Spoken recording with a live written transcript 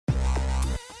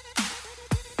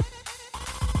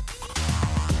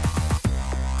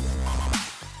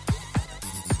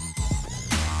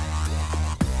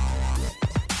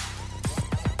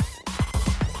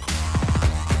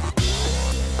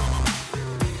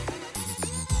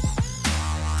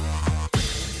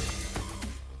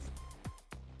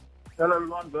Hello,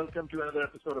 everyone. Welcome to another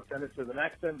episode of Tennis with an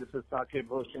Accent. This is Saqib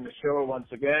hosting the show once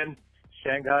again.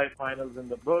 Shanghai finals in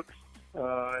the books.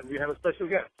 And we have a special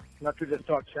guest, not to just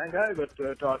talk Shanghai, but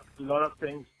to talk a lot of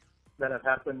things that have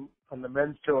happened on the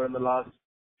men's tour in the last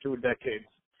 2 decades.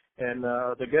 And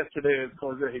the guest today is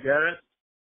Jose Higueras.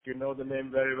 You know the name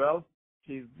very well.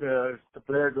 He's the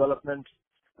player development.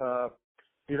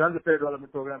 He runs the player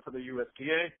development program for the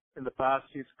USTA. In the past,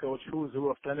 he's coached who's who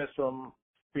of tennis from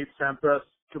Pete Sampras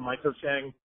to Michael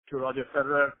Chang to Roger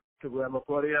Federer to Guillermo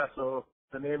Coria. So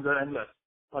the names are endless.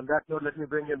 On that note, let me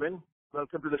bring him in.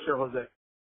 Welcome to the show, Jose.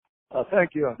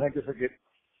 Thank you. Thank you, Saqib.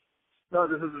 No,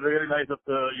 this is really nice of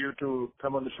you to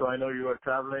come on the show. I know you are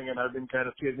traveling, and I've been kind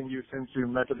of chasing you since we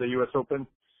met at the U.S. Open.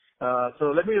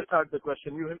 So let me just start the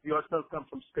question. You yourself come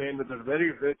from Spain with a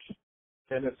very rich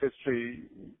tennis history.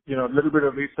 You know, a little bit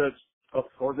of research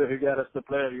of Jose Higueras, the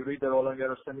player. You read the Roland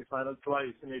Garros semifinal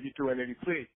twice in 82 and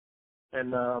 83.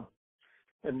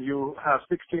 And you have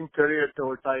 16 career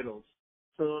tour titles.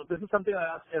 So this is something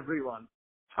I ask everyone.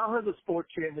 How has the sport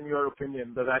changed in your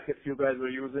opinion? The rackets you guys were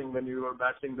using when you were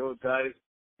matching those guys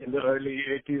in the early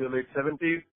 80s or late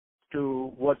 70s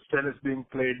to what's tennis being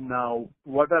played now?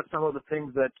 What are some of the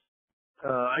things that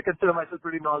I consider myself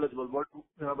pretty knowledgeable, but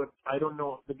I don't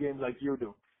know the game like you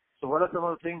do. So what are some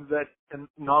of the things that a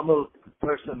normal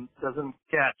person doesn't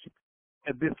catch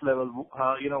at this level?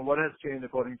 What has changed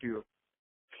according to you?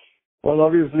 Well,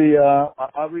 obviously,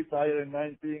 I retired in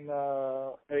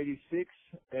 1986,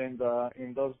 and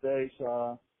in those days,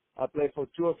 I played for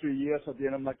 2 or 3 years at the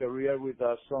end of my career with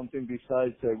something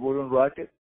besides a wooden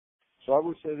racket. So I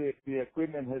would say the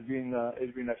equipment has been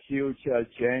a huge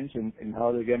change in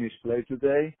how the game is played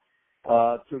today.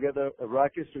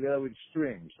 Rackets together with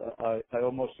strings. I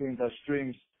almost think that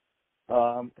strings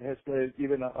has played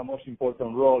even a most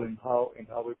important role in how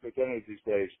we play tennis these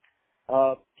days.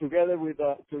 Together with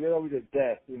the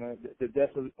depth, the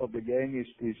depth of the game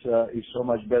is so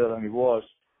much better than it was.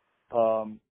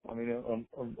 On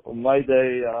my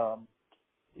day,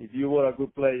 if you were a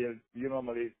good player, you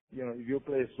normally, if you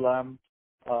play slam,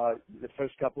 the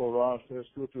first couple of rounds,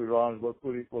 first 2 or 3 rounds were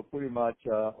pretty much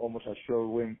almost a sure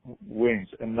wins.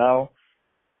 And now,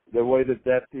 the way the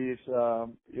depth is,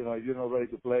 if you're not ready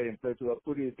to play and play to a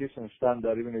pretty decent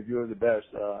standard, even if you're the best,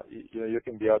 you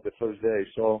can be out the first day.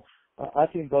 So I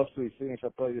think those 3 things are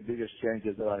probably the biggest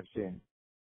changes that I've seen.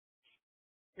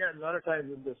 Yeah, a lot of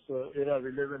times in this era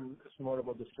we live in, it's more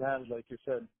about the slams, like you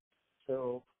said.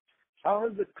 So how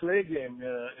is the clay game?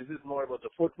 Is it more about the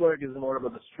footwork? Is it more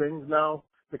about the strings now?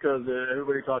 Because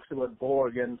everybody talks about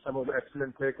Borg and some of the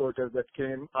excellent clay coaches that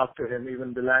came after him,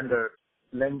 even Belander,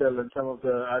 Lendl, and some of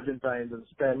the Argentines and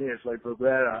Spaniards like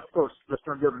Bruguera. Of course, let's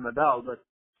not go to Nadal, but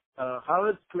how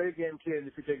has clay game changed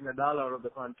if you take Nadal out of the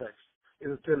context? Is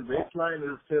it still baseline?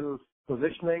 Is it still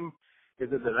positioning?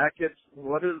 Is it the rackets?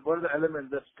 What are the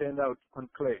elements that stand out on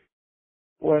clay?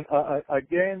 Well,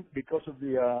 again, because of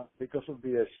the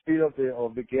speed of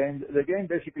the game, the game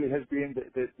basically has been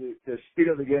the speed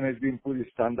of the game has been fully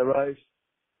standardized,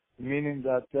 meaning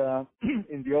that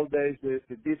in the old days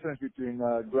the difference between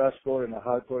grass court and a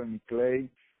hard court and clay,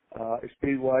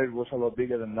 speed-wise, was a lot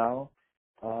bigger than now.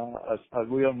 As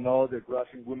we all know, the grass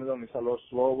in Wimbledon is a lot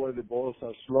slower. The balls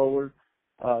are slower.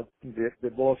 The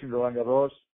balls in Roland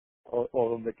Garros or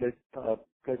on the clay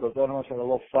court tournaments are a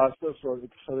lot faster. So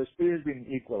the speed has been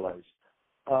equalized.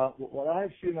 What I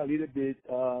have seen a little bit,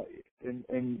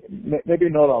 and maybe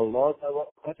not a lot,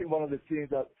 I think one of the things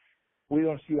that we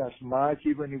don't see as much,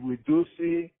 even if we do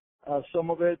see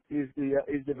some of it, is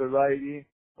the variety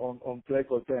on clay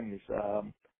court tennis.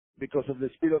 Because of the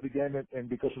speed of the game and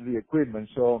because of the equipment.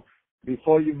 So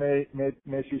before you may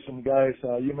see some guys,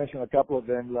 you mentioned a couple of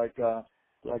them like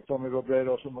Tommy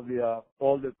Robredo, some of the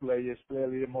older players play a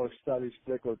little more established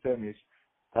clay court tennis,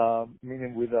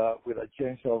 meaning with a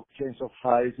change of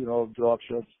height, drop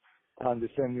shots, and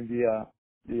descending the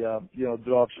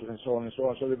drop shots and so on and so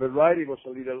on. So the variety was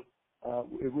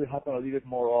it will happen a little bit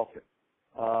more often.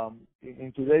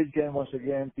 In today's game, once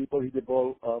again, people hit the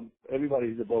ball, everybody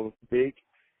hits the ball big.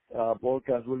 Ball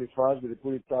comes really fast with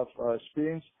pretty tough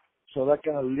spins, so that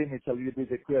kind of limits a little bit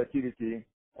the creativity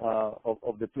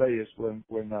of the players when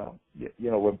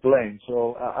playing.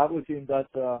 So I would think that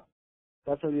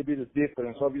that's a little bit of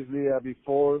difference. Obviously,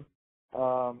 before,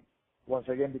 once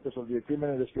again, because of the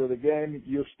equipment and the skill of the game,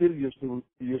 you still used to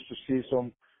see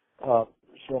some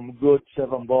good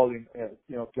 7-ball in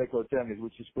clay court tennis,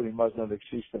 which is pretty much not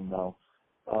existent now.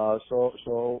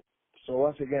 So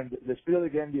once again, the speed of the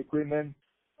game, the equipment,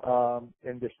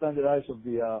 and the standardize of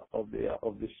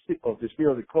the speed of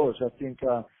the course, I think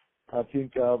has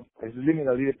limited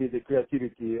a little bit the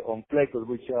creativity on clay court,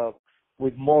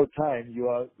 with more time, you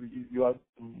are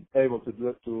able to do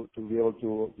it to be able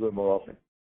to do it more often.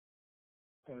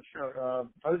 Sure.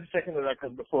 I was just checking the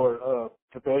record before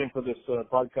preparing for this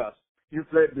podcast. You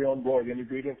played Bjorn Borg, and you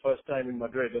beat him first time in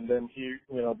Madrid, and then he,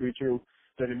 beat you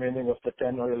the remaining of the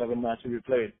 10 or 11 matches you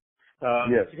played.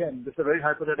 Yes. Again, this is a very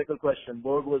hypothetical question.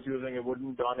 Borg was using a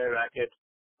wooden Danair racket,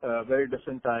 very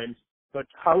different times. But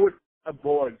how would a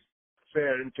Borg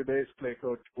fare in today's clay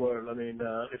court world? I mean,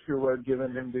 if you were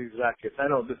given him these rackets, I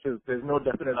know there's no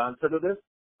definite answer to this,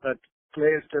 but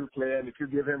clay is still clay, and if you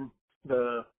give him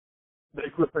the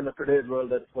equipment of today's world,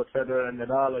 that's what Federer and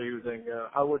Nadal are using,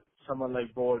 how would someone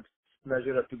like Borg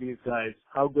measure up to these guys?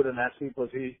 How good an athlete was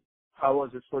he? How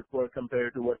was his footwork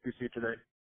compared to what we see today?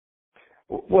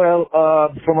 Well,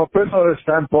 from a personal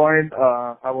standpoint,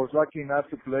 I was lucky enough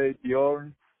to play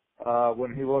Bjorn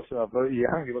when he was very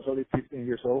young. He was only 15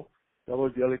 years old. That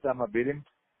was the only time I beat him.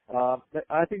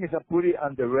 I think he's a pretty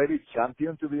underrated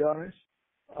champion, to be honest.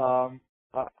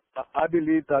 I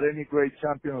believe that any great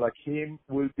champion like him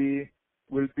will be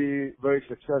very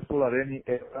successful at any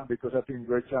era, because I think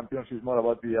great champions is more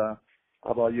about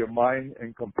about your mind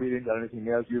and competing than anything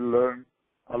else. You learn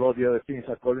a lot of the other things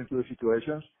according to the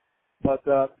situations. But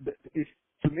to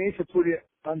me, it's a pretty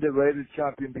underrated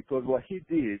champion, because what he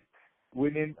did,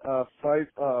 winning 5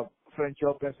 French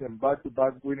Opens and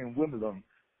back-to-back winning Wimbledon,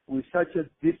 with such a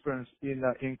difference in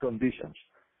conditions.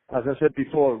 As I said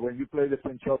before, when you play the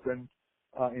French Open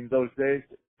in those days,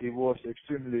 it was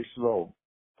extremely slow.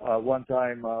 One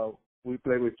time we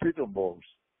played with triple balls,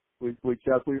 which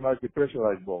are pretty much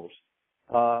depressurized balls.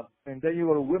 And then you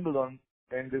go to Wimbledon,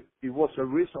 and it was a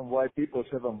reason why people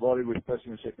seven volley with first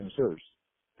and second serves.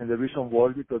 And the reason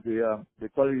was because the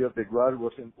quality of the grass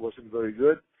wasn't very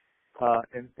good,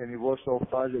 and it was so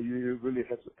fast that you really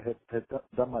had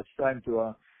that much time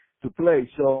to play.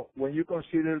 So when you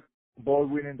consider Ball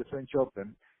winning the French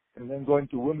Open and then going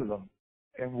to Wimbledon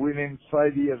and winning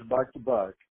 5 years back to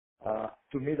back,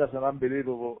 to me that's an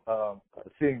unbelievable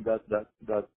thing that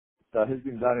has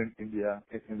been done in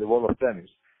the world of tennis.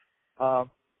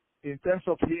 In terms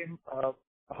of him,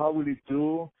 how will he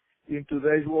do in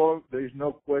today's world? There is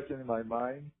no question in my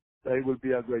mind that he will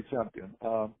be a great champion.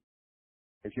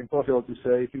 It's impossible to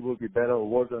say if he will be better or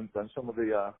worse than some of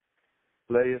the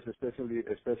players, especially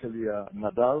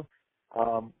Nadal.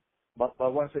 But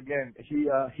once again,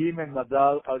 him and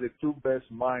Nadal are the two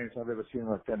best minds I've ever seen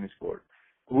on a tennis court,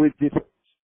 with difference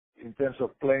in terms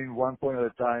of playing 1 point at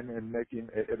a time and making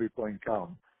every point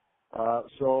count.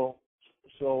 So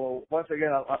once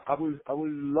again, I would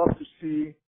love to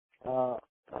see a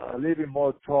little bit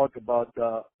more talk about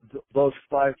those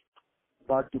 5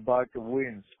 back-to-back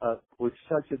wins with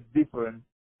such a different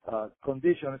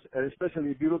conditions, and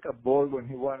especially if you look at Borg when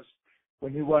he won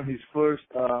his first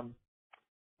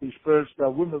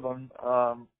Wimbledon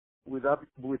with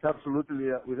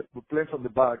playing from the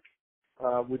back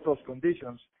with those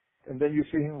conditions, and then you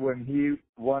see him when he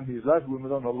won his last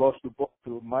Wimbledon or lost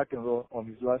to McEnroe on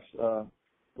his last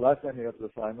time he got to the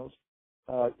finals.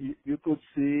 You could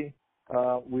see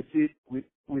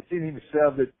within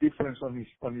himself the difference on his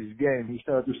game. He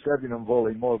started to serve and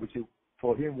volley more, which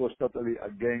for him was totally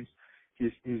against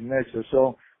his nature.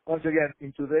 So once again,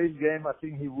 in today's game, I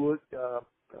think he would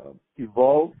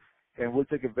evolve and will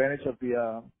take advantage of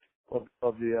the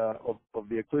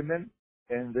equipment.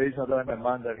 And there is no doubt in my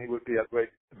mind that he would be a great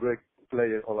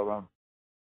player all around.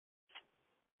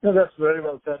 No, that's very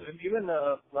well said. And even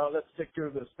now, let's stick to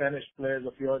the Spanish players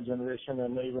of your generation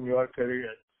and even your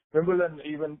career. Wimbledon,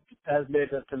 even as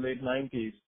late as the late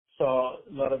 90s, saw a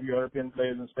lot of European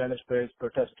players and Spanish players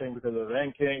protesting because of the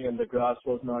ranking, and the grass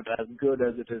was not as good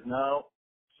as it is now.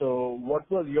 So what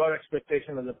was your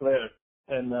expectation as a player,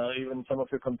 and even some of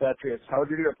your compatriots? How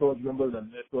did you approach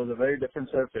Wimbledon? It was a very different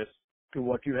surface to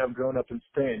what you have grown up in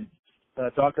Spain.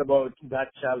 Talk about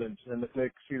that challenge when the clay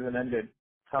season ended,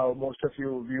 how most of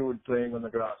you viewed playing on the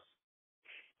grass.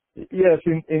 Yes,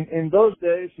 in those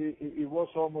days it was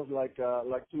almost like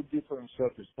two different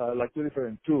surfaces, like two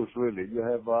different tools really. You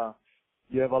have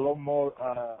a lot more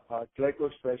clay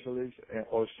court specialists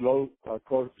or slow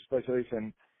court specialists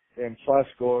and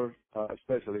fast court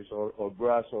specialists or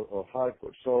grass or hard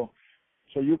court. So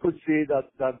you could see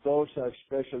that those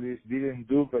specialists didn't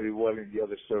do very well in the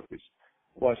other surface.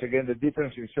 Once again, the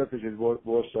difference in surfaces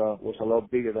was a lot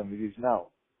bigger than it is now.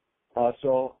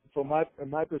 So from my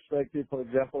perspective, for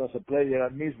example, as a player, I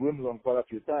missed Wimbledon quite a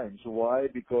few times. Why?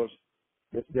 Because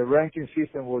the ranking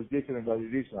system was different than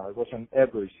it is now. It was an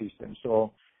average system.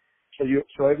 So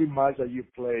every match that you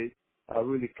played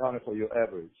really counted for your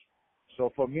average. So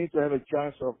for me to have a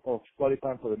chance of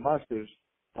qualifying for the Masters,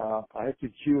 I had to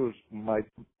choose my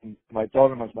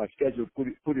tournaments, my schedule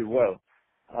pretty well,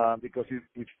 because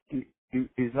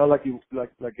it's not like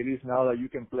it is now that you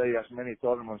can play as many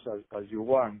tournaments as you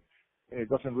want. It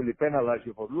doesn't really penalize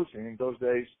you for losing. In those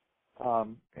days,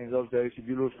 if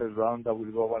you lose first round, that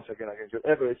will go once again against your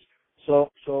average.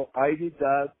 So I did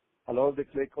that. A lot of the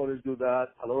clay callers do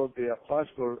that. A lot of the fast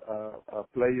score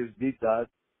players did that,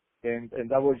 and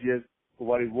that was just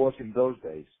what it was in those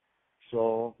days.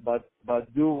 So, but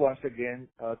due once again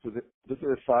due to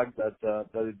the fact that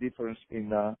the difference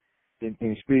in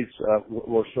speeds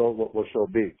was so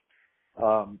big.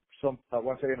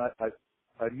 Once again,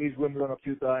 I missed Wimbledon a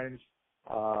few times.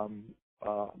 I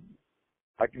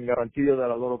can guarantee you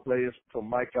that a lot of players from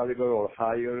my caliber or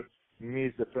higher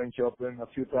missed the French Open a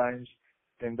few times,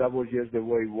 and that was just the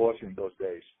way it was in those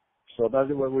days. So that's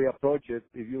the way we approach it.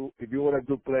 If you were a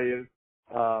good player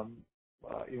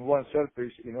in one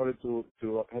surface, in order to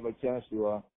have a chance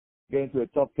to get into the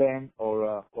top 10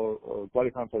 or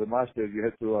qualify for the Masters, you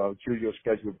have to choose your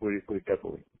schedule pretty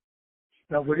carefully.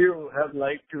 Now, would you have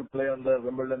liked to play on the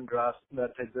Wimbledon grass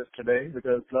that exists today?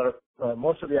 Because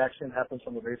most of the action happens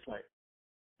on the baseline.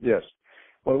 Yes.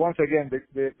 Well, once again,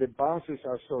 the bounces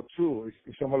are so true.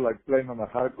 It's somewhat like playing on a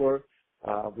hardcore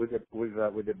with the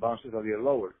bounces a little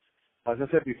lower. As I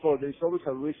said before, there's always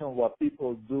a reason why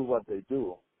people do what they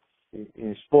do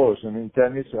in sports. And in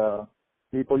tennis,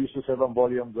 people used to serve on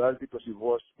volley on grass because it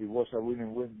was a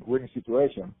winning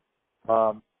situation.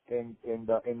 And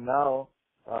now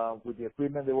with the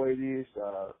equipment the way it is,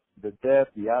 the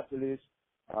depth, the athletes,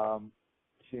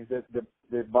 since the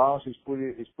bounce is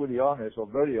pretty honest or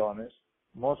very honest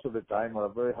most of the time, or a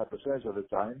very high percentage of the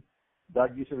time,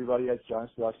 that gives everybody a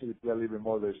chance to actually play a little bit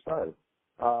more their style.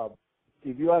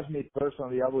 If you ask me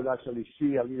personally, I would actually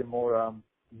see a little more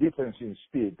difference in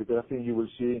speed, because I think you will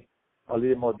see a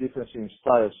little more difference in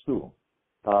styles too.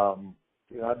 I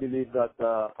believe I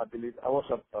was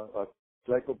a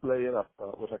Gleico player,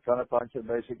 was a counterpuncher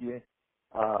basically.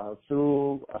 As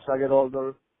I get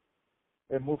older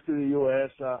and moved to the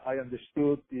U.S., I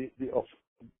understood the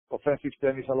offensive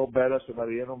tennis a lot better. So by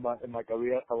the end of my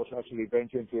career, I was actually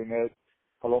venturing to the net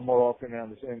a lot more often and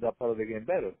understanding that part of the game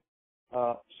better.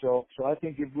 So I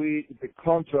think if the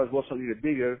contrast was a little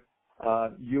bigger,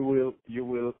 you will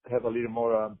have a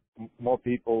little more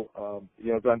people,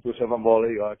 trying to serve and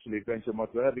volley or actually venture more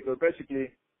to that, because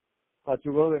basically,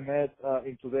 to go to the net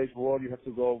in today's world, you have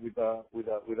to go with a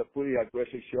pretty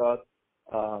aggressive shot.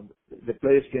 The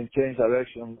players can change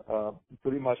direction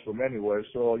pretty much from anywhere,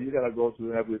 so you gotta go to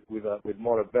the net with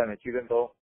more advantage, even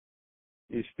though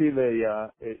it's still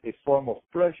a form of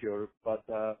pressure. But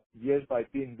just by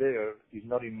being there is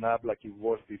not enough like it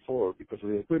was before because of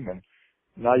the equipment.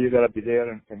 Now you gotta be there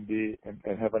and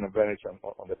have an advantage on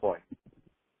the point.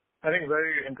 I think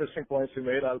very interesting points you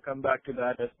made. I'll come back to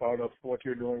that as part of what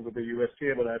you're doing with the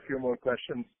USTA, but I have a few more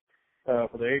questions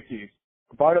for the ATs.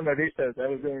 Part of my research, I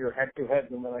was doing your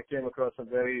head-to-head, and then I came across a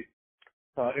very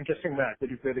interesting match that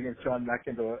you played against John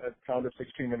McEnroe at round of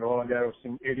 16 in Roland Garros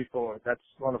in '84. That's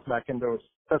one of McEnroe's.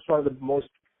 That's one of the most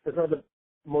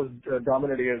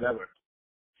dominant years ever.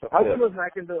 So how good was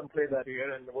McEnroe and play that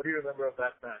year, and what do you remember of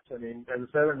that match? I mean, as a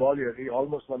 7-volley, he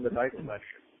almost won the title that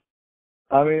year.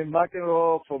 I mean,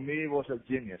 McEnroe for me was a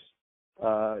genius.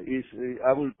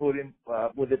 I will put him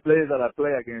with the players that I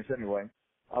play against anyway.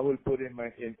 I will put him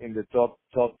in the top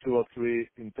 2 or 3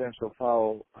 in terms of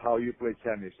how you play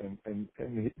tennis and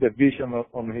the vision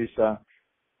on his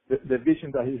the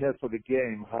vision that he had for the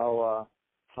game, how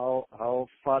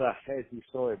far ahead he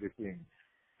saw everything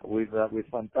with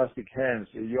fantastic hands.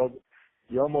 You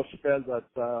almost felt that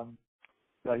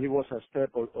he was a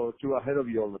step or 2 ahead of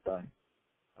you all the time.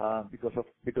 Because of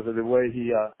the way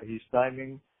his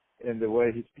timing and the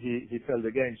way he felt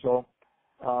the game. So,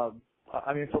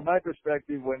 I mean, from my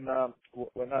perspective, when I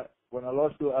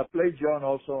lost to, I played John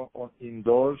also on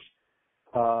indoors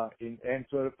in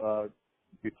Antwerp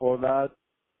before that,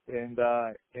 and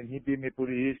he beat me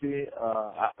pretty easy.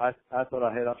 I thought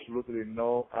I had absolutely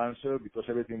no answer because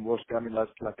everything was coming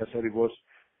like I said, it was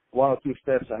 1 or 2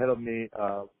 steps ahead of me,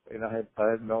 and I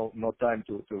had no time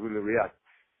to really react.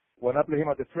 When I played him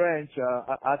at the French,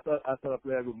 I thought I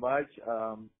played a good match,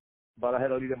 but I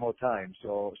had a little more time.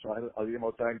 So I had a little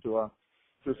more time to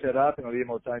set up and a little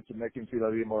more time to make him feel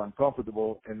a little more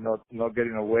uncomfortable and not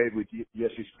getting away with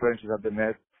just his French at the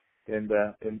net, and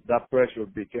that pressure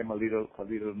became a little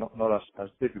not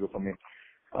as difficult for me.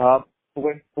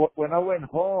 When I went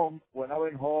home, I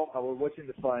was watching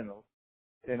the final,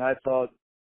 and I thought,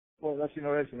 well, that's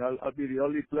interesting. I'll be the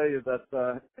only player that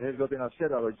has gotten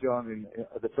upset out of John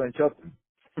at the French Open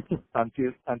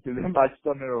until the match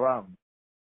turned around.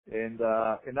 And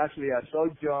actually I saw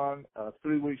John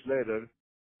 3 weeks later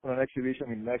on an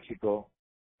exhibition in Mexico,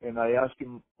 and I asked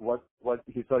him what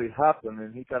he thought it happened,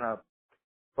 and he kind of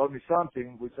told me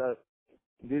something which I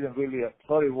didn't really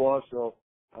thought it was. So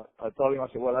I told him, I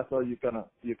said, well, I thought you kind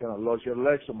of lost your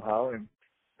leg somehow,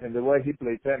 and the way he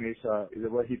played tennis, the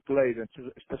way he played, and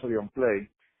especially on play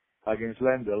against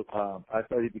Lendl, I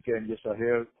thought he became just a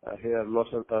hair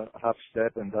lost a half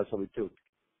step, and that's all it took.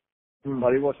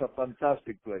 But he was a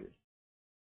fantastic player.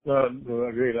 No,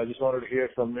 great. I just wanted to hear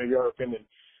from your opinion.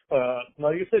 Now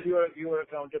you said you were a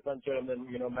counter puncher, and then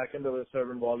McEnroe was a serve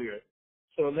and volleyer.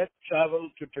 So let's travel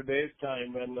to today's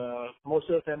time when most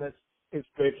of the tennis is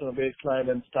played from a baseline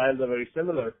and styles are very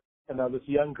similar. And now this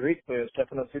young Greek player,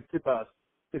 Stefanos Tsitsipas,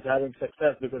 is having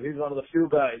success because he's one of the few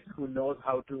guys who knows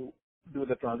how to do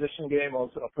the transition game,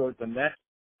 also approach the net.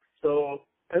 So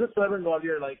as a serve and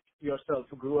volleyer like yourself,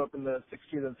 who grew up in the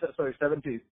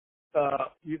 70s,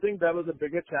 you think that was a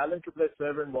bigger challenge to play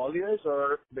serve and volleyers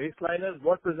or baseliners?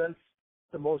 What presents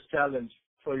the most challenge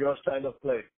for your style of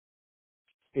play?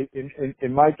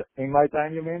 In my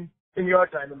time, you mean? In your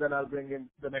time, and then I'll bring in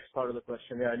the next part of the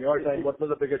question. Yeah, in your time, what was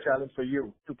the bigger challenge for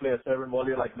you to play a serve and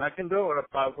volleyer like McEnroe or a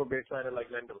powerful baseliner like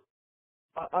Lendl?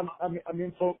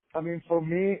 For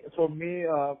me,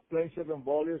 playing serve and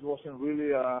volleys wasn't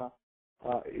really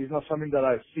it's not something that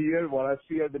I fear. What I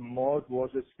feared the most was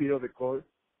the speed of the court.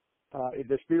 If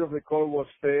the speed of the court was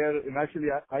fair, and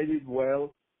actually I did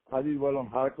well. I did well on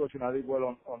hard courts and I did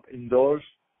well on indoors.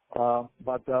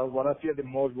 But what I feared the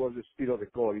most was the speed of the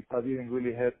court. If I didn't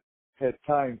really have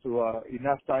time to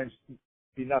enough times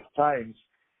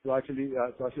to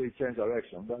actually change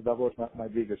direction. That was my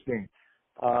biggest thing.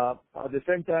 At the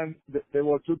same time, there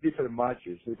were two different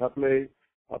matches. If I play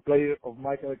a player of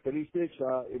my characteristics,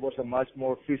 it was a much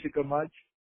more physical match.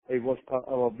 It was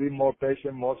a bit more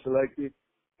patient, more selective,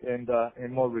 and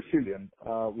more resilient.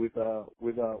 With a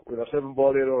seven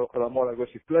volleyer or a more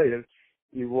aggressive player,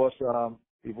 it wasn't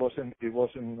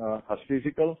as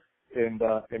physical, and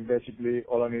basically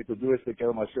all I need to do is take care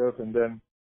of myself and then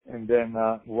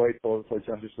wait for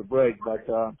chances to break.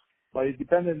 But it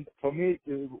depended, for me,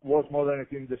 it was more than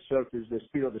anything the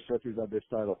speed of the surface and the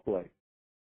style of play.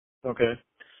 Okay.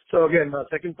 So again, the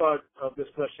second part of this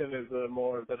question is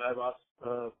more that I've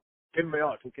asked Tim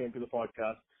Mayotte, who came to the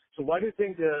podcast. So why do you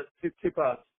think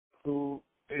Tsitsipas, who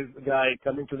is the guy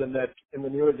coming to the net in the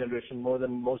newer generation more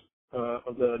than most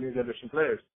of the new generation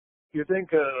players, do you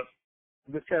think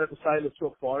this kind of style is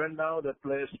so foreign now that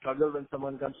players struggle when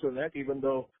someone comes to the net, even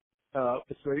though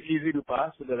it's very easy to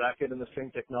pass with the racket and the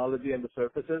string technology and the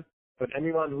surfaces, but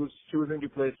anyone who's choosing to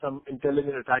play some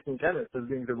intelligent attacking tennis is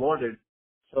being rewarded.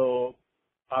 So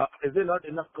is there not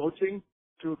enough coaching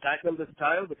to tackle this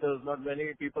style because not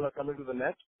many people are coming to the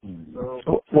net?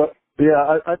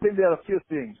 I think there are a few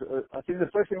things. I think the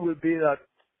first thing will be that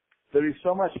there is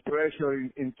so much pressure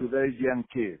in today's young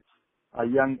kids at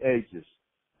young ages.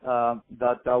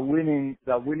 That winning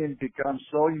becomes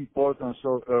so important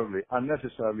so early,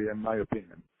 unnecessarily, in my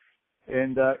opinion.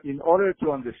 And in order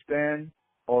to understand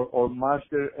or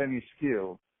master any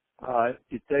skill,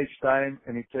 it takes time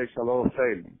and it takes a lot of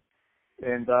failing.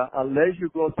 And unless you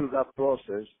go through that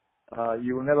process,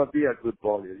 you will never be a good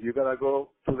volleyer. You gotta go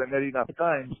to the net enough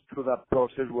times through that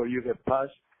process where you get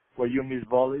passed, where you miss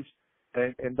volleys,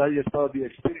 and that is part of the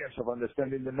experience of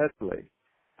understanding the net play.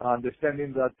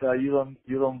 Understanding that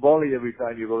you don't volley every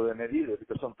time you go to the net either,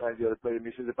 because sometimes the other player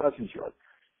misses the passing shot.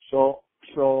 So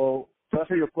to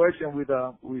answer your question with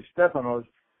Stefanos,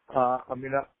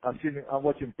 I'm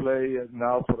watching play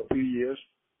now for a few years,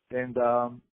 and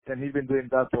he's been doing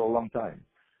that for a long time.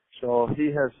 So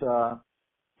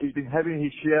he's been having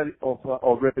his share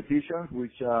of repetitions,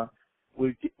 which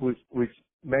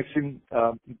makes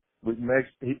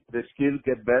the skill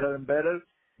get better and better.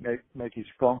 Make his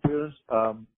confidence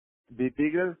be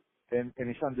bigger, and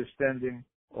his understanding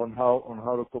on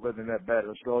how to cover the net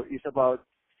better. So it's about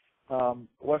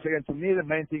once again, to me, the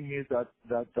main thing is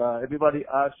that everybody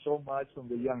asks so much from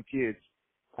the young kids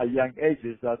at young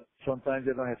ages that sometimes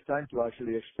they don't have time to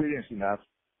actually experience enough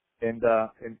and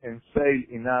fail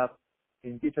enough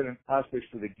in different aspects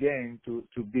to the game to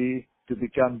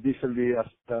become decently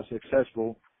as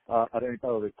successful at any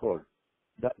part of the court.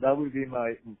 That would be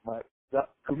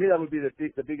to me, that would be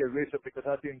the bigger reason, because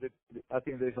I think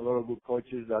there's a lot of good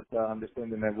coaches that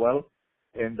understand the net well,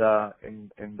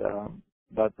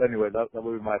 but anyway, that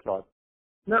would be my thought.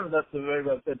 No, that's very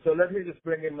well said. So let me just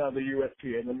bring in now the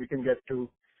USTA, and then we can get to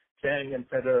Chang and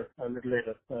Federer a little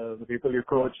later, the people you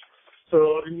coach.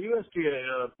 So in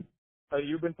USTA,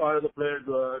 you've been part of the player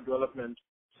development.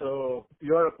 So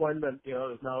your appointment,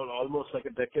 is now almost like a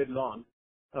decade long.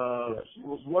 Yes.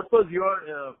 What was your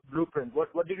blueprint?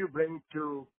 What did you bring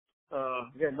to,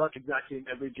 again, not exactly in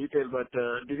every detail, but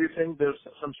did you think there's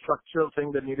some structural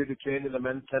thing that needed to change in the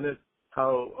men's tennis,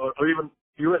 or even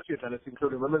USU tennis,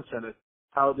 including women's tennis,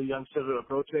 how the youngsters are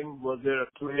approaching? Was there a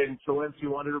clear influence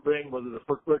you wanted to bring? Was it a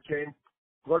footwork change?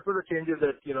 What were the changes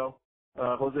that,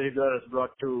 Jose Higuera has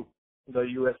brought to the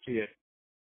USTA?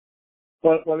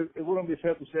 Well, it wouldn't be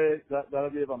fair to say that I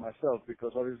did it by myself,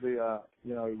 because obviously,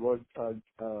 it was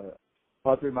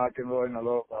Patrick McEnroe and a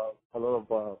lot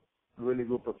of really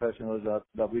good professionals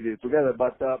that we did together.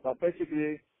 But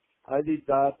basically, I did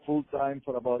that full time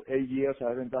for about 8 years. I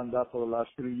haven't done that for the last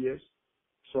 3 years.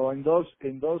 So in those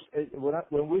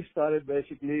when we started,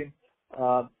 basically,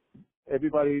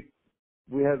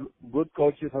 we had good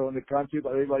coaches around the country,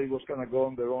 but everybody was kind of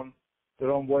going their own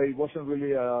way. It wasn't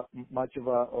really much of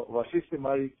a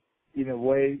systematic, in a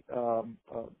way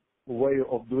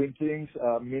of doing things.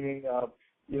 Meaning,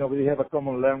 we have a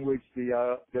common language.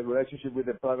 The relationship with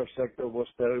the private sector was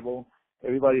terrible.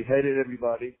 Everybody hated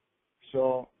everybody.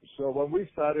 So when we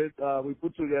started, we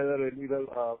put together a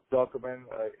little document,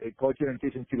 a coaching and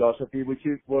teaching philosophy, which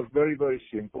was very, very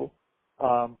simple.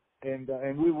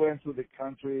 And we went to the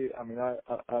country. I mean,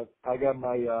 I got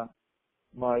my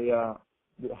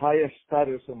the highest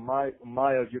status on my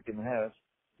you can have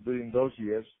during those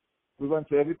years. We went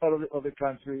to every part of the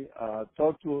country,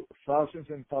 talked to thousands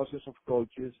and thousands of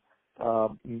coaches,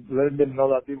 letting them know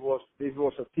that this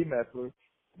was a team effort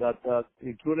that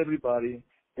included everybody.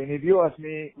 And if you ask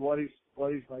me what is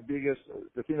my biggest,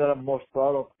 the thing that I'm most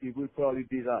proud of, it will probably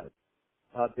be that.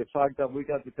 The fact that we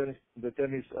got the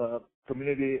tennis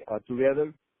community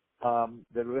together.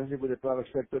 The relationship with the private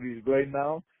sector is great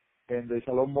now, and there's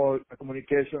a lot more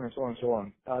communication and so on and so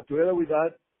on. Together with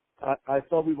that, I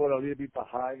thought we were a little bit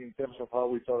behind in terms of how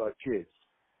we taught our kids.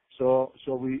 So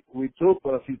we took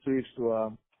a few trips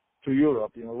to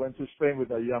Europe. Went to Spain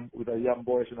with our young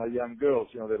boys and our young girls.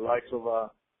 The likes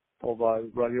of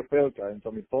Radio Pelka and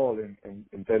Tommy Paul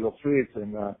and Taylor Fritz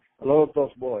and a lot of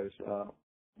those boys.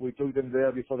 We took them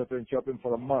there before the French Open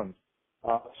for a month.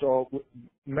 So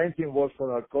main thing was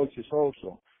for our coaches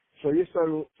also. So you try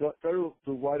to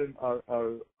widen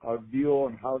our view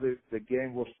on how the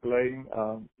game was playing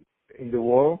in the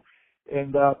world.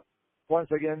 And once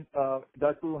again,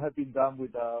 that could have been done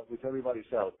with everybody's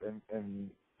help. And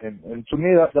to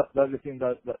me, that's the thing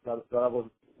that I was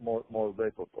more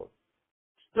grateful for.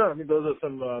 Yeah, I mean, those are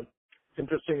some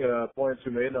interesting points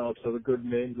you made. Also, the good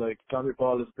names like Tommy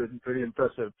Paul has been pretty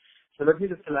impressive. So let me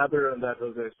just elaborate on that,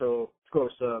 Jose. So, of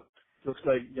course, looks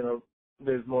like,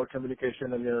 there's more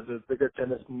communication and, there's bigger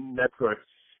tennis networks.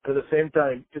 At the same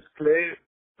time, is clay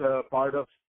part of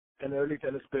an early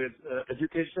tennis player's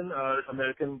education? Are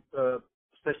American,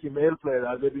 especially male players,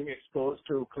 are they being exposed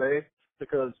to clay?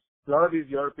 Because a lot of these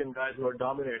European guys who are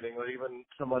dominating, or even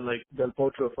someone like Del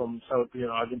Potro from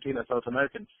Argentina, South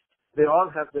American, they all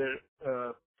have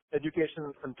their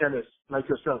education on tennis, like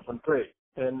yourself, on clay.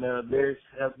 And they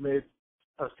have made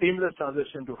a seamless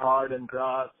transition to hard and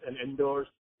grass and indoors.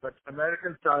 But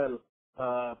American style,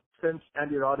 since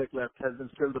Andy Roddick left, has been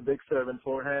still the big serve and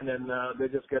forehand, and they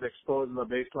just get exposed in the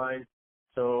baseline.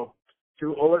 So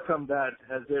to overcome that,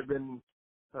 has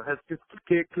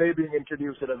clay being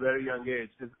introduced at a very young age?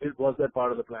 Was that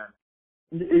part of the plan?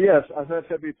 Yes, as I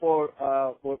said before,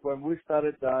 when we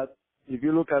started that, if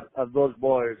you look at those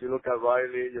boys, you look at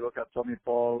Riley, you look at Tommy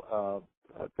Paul,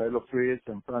 Taylor Fritz,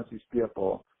 and Francis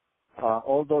Tiafoe,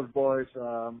 all those boys,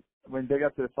 when they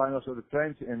got to the finals of the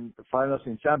French and the finals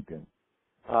in Champions.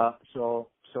 So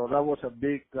that was a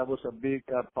big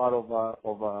part of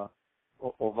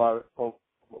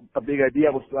a big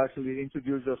idea was to actually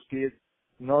introduce those kids,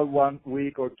 not 1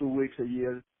 week or 2 weeks a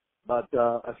year, but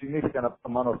a significant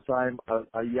amount of time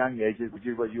at young ages, which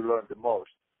is where you learn the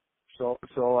most. So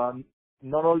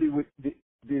not only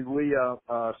did we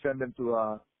send them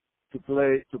to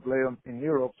play in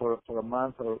Europe for a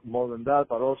month or more than that,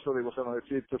 but also there was another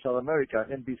trip to South America.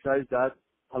 And besides that,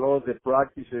 a lot of the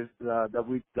practices that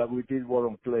we did were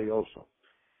on clay also.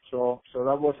 So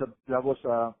that was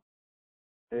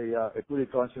a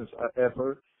pretty conscious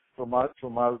effort from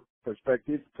our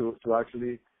perspective to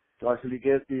actually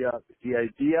get the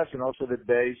ideas and also the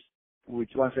base,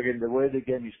 which once again, the way the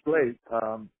game is played,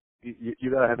 you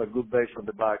gotta have a good base from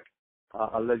the back,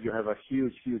 unless you have a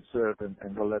huge serve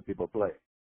and don't let people play.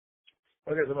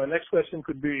 Okay, so my next question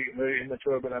could be very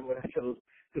immature, but I'm going to still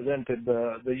present it.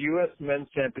 The U.S. Men's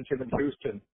Championship in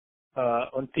Houston,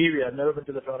 on TV, I've never been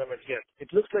to the tournament yet.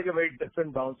 It looks like a very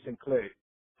different bounce in clay.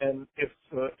 And if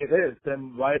it is,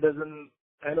 then why doesn't,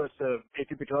 I know it's a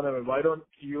ATP tournament, why don't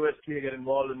USTA get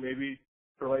involved and maybe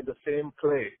provide the same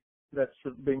clay that's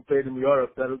being played in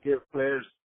Europe, that will give players,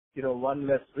 one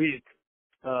less week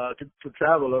to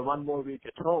travel or one more week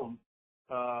at home.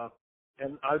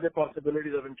 And are there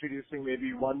possibilities of introducing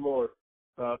maybe one more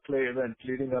clay event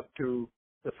leading up to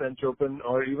the French Open,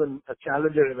 or even a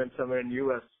challenger event somewhere in the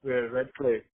U.S. where red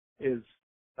clay is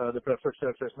the preferred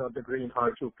surface, not the green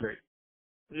hard to clay?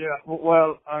 Yeah,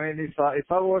 well, I mean, if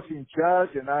I was in charge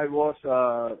and I was,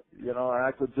 and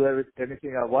I could do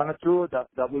anything I wanted to,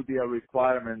 that would be a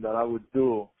requirement that I would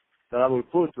do, that I would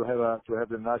put to have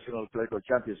the national clay court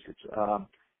championships.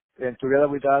 And together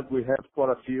with that, we have quite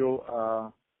a few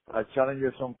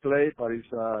challenges on clay, but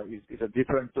it's a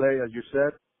different clay, as you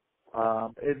said.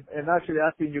 And actually,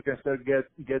 I think you can still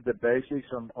get the basics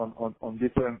on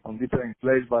different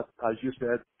clays, but as you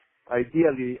said,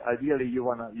 ideally you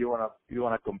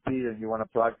wanna compete and you wanna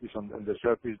practice on the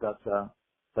surface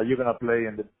that you're gonna play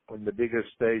in the biggest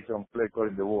stage on clay court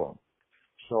in the world.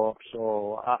 So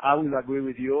I will agree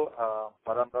with you,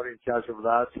 but I'm not in charge of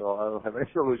that, so I don't have any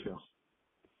solutions.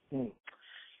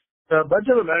 A bunch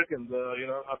of Americans,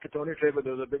 after Tony Draper,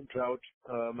 there was a big drought.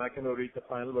 McEnroe reached the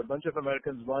final, but a bunch of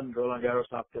Americans won Roland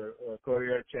Garros after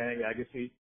Courier, Chang,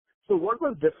 Agassi. So what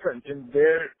was different in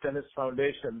their tennis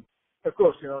foundation? Of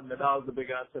course, Nadal's the big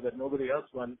answer that nobody else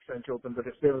won French Open, but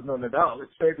if there was no Nadal,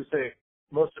 it's fair to say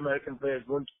most American players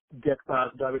wouldn't get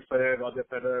past David Ferrer, Roger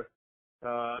Federer,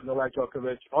 Novak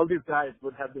Djokovic. All these guys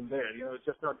would have been there. It's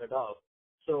just not Nadal.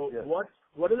 So yes.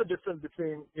 What is the difference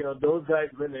between, those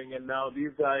guys winning and now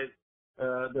these guys,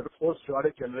 the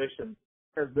post-Roddick generation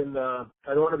has been, I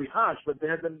don't want to be harsh, but they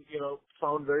have been,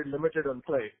 found very limited on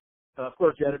clay. Of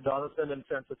course, Jared Donaldson and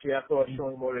Francis Tiafoe are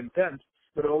showing more intent.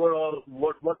 But overall,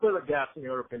 what were the gaps in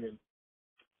your opinion?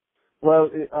 Well,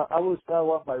 I will start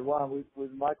one by one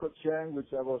with Michael Chang, which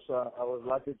I was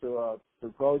lucky to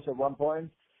coach at one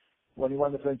point when he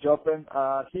won the French Open.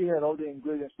 He had all the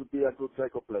ingredients to be a good clay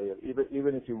court player,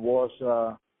 even if he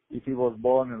was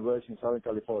born and raised in Southern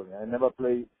California. I never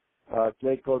played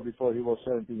clay court before he was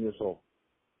 17 years old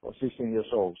or 16 years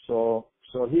old. So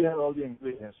he had all the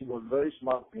ingredients. He was very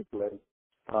smart when he played.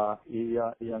 He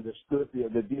understood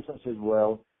the defenses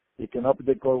well. He can open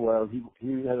the court well.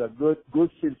 He had a good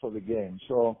feel for the game.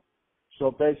 So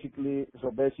basically,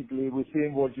 we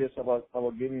think was just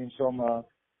about giving him some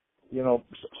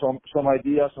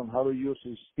ideas on how to use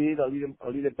his speed a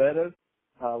little better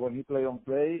when he played on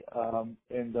clay.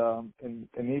 And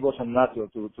he was a natural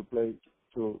to play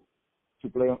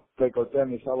clay court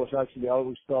tennis. I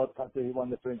always thought after he won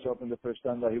the French Open the first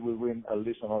time that he would win at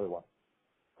least another one.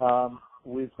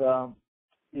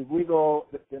 If we go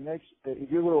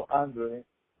if you go Andre,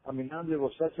 Andre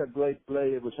was such a great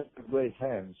player with such a great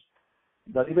hands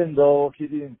that even though he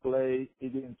didn't play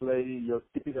your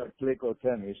typical clay court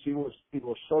tennis, he was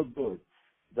so good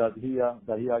that he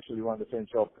actually won the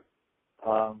French Open.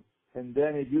 And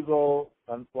then if you go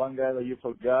and one guy that you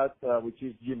forgot, which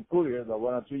is Jim Courier, that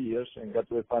won 2 years and got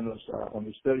to the finals on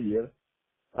his third year.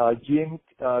 Jim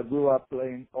grew up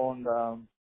playing on.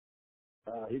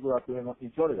 He grew up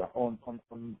in Florida on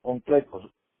clay courts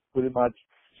pretty much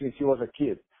since he was a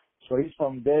kid. So his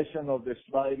foundation of the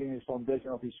sliding, his foundation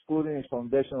of his putting, his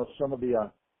foundation of some of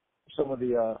the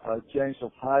change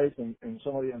of height and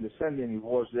some of the understanding, it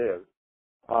was there.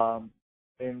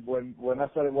 And when I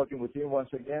started working with him once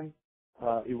again,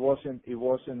 it wasn't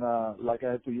like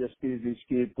I had to just teach this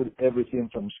kid, put everything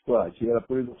from scratch. He had to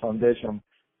put the foundation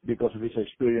because of his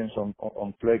experience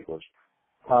on clay courts.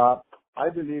 I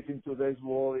believe in today's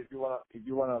world, if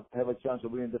you wanna have a chance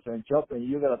of winning the French Open,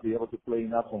 you gotta be able to play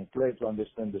enough on clay to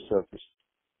understand the surface,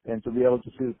 and to be able to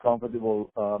feel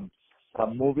comfortable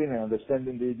moving and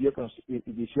understanding the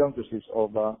idiosyncrasies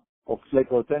of clay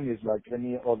court tennis like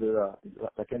any other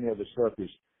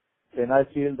surface. And I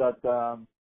feel that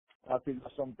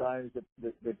sometimes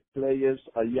the players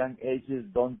at young ages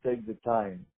don't take the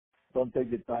time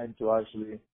to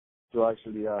actually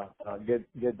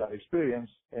get that experience.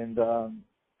 And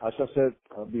as I said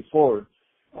before,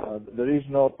 there is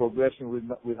no progression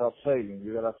without failing.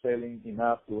 You gotta failing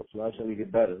enough to actually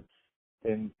get better.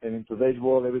 And in today's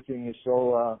world, everything is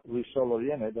so result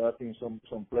oriented that I think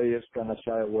some players kind of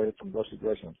shy away from those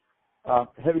situations.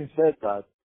 Having said that,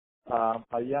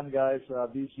 our young guys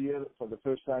this year, for the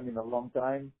first time in a long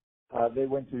time, they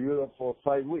went to Europe for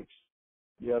 5 weeks.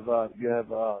 You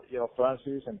have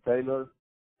Francis and Taylor.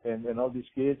 And all these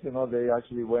kids, they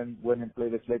actually went and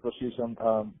played the clay court season,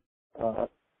 the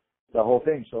whole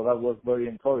thing. So that was very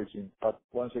encouraging. But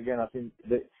once again, I think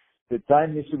the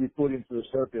time needs to be put into the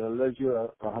circuit unless you're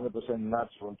 100%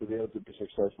 natural to be able to be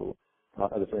successful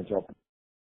at the French Open.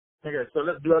 Okay, so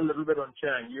let's dwell a little bit on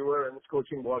Chang. You were in his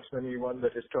coaching box when he won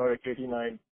that historic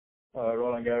 89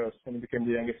 Roland Garros, and he became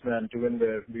the youngest man to win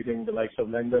there, beating the likes of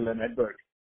Lendl and Edberg.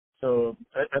 So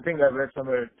I think I read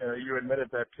somewhere you admitted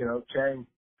that Chang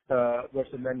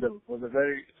versus Lendl was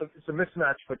it's a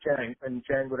mismatch for Chang, and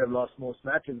Chang would have lost most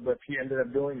matches, but he ended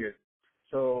up doing it.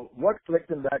 So what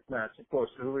clicked in that match? Of course,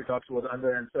 everybody talks about the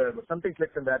underhand serve, but something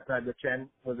clicked in that match that Chang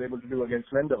was able to do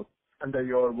against Lendl under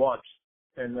your watch.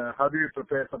 And how do you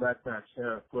prepare for that match,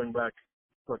 going back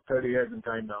for 30 years in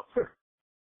time now?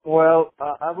 Well,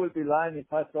 I would be lying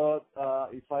if I thought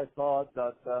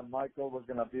that Michael was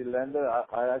going to be Lendl.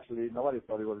 I actually, nobody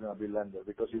thought he was going to be Lendl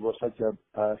because it was such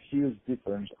a huge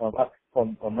difference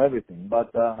on everything.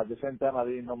 But at the same time, I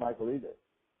didn't know Michael either.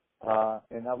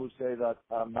 And I would say that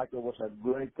Michael was a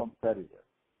great competitor,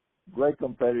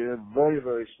 very,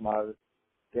 very smart.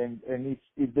 And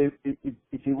if there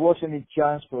was any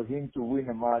chance for him to win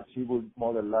a match, he would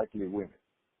more than likely win it.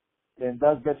 And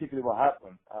that's basically what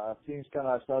happened. Things kind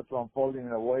of started to unfold in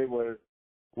a way where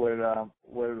Ivan,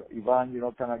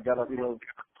 kind of got a little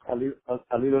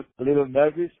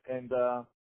nervous, and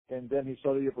then he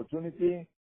saw the opportunity,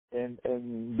 and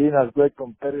being as great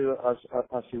competitor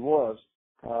as he was,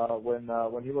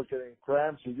 when he was getting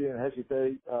cramps, he didn't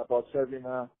hesitate about serving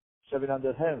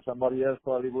underhand. Somebody else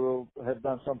probably would have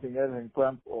done something else and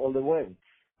cramped all the way.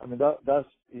 I mean,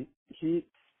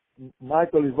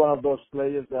 Michael is one of those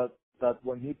players that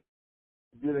when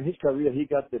during his career, he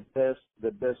got the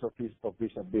best of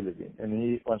his ability, and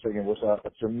he once again was a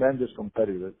tremendous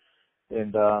competitor.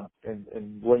 And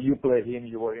when you play him,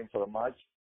 you were in for a match.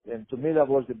 And to me, that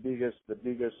was the biggest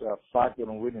factor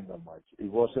in winning that match.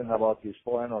 It wasn't about his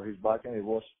forehand or his backhand. It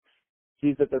was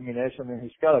his determination and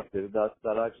his character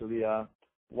that actually,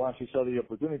 once he saw the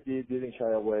opportunity, didn't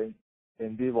shy away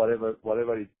and did whatever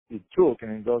it took.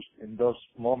 And in those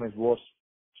moments was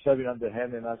serving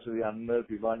underhand and actually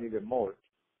unnerved Ivan even more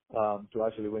to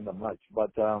actually win the match.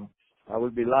 But I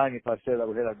would be lying if I said that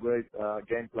we had a great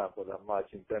game plan for that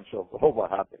match in terms of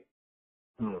what happened.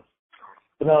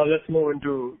 So now let's move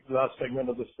into the last segment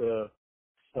of this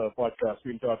podcast.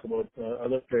 We'll talk about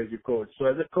other players you coach. So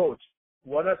as a coach,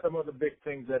 what are some of the big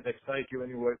things that excite you when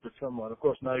you work with someone? Of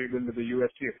course, now you've been with the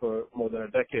UFC for more than a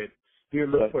decade. Do you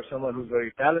look for someone who's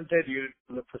very talented? Do you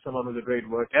look for someone with a great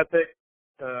work ethic?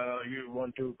 You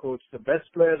want to coach the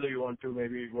best players, or you want to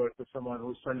maybe work with someone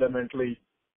who's fundamentally,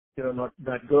 not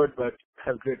that good but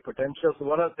has great potential? So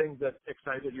what are things that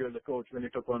excited you as a coach when you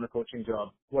took on a coaching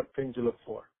job? What things you look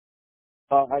for?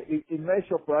 It may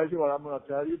surprise you what I'm going to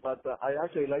tell you, but I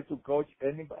actually like to coach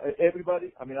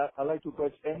everybody. I mean, I like to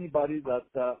coach anybody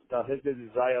that has the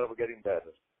desire of getting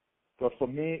better. Because for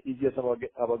me, it's just about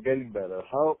getting better.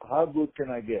 How good can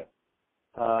I get?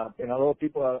 And a lot of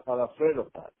people are afraid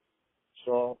of that.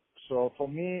 So for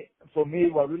me,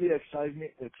 what really excites me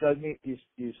is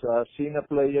seeing a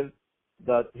player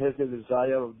that has the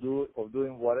desire of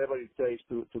doing whatever it takes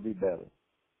to be better.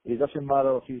 It doesn't matter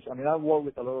of I work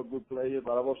with a lot of good players,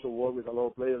 but I've also worked with a lot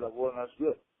of players that weren't as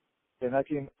good. And I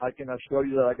can assure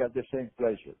you that I got the same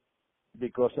pleasure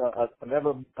because I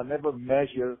never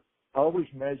measure. I always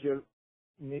measure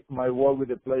my work with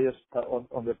the players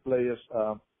on the players'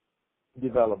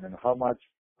 development. How much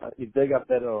if they got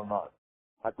better or not,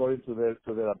 according to their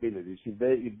abilities.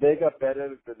 If they got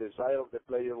better, the desire of the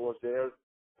player was there.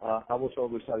 I was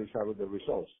always satisfied with the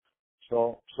results.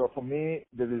 So for me,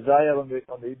 the desire on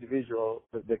the individual,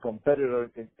 the competitor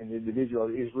in the individual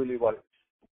is really what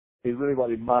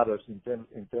it matters in terms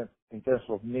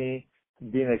of me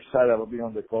being excited about being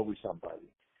on the court with somebody.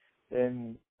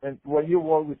 And when you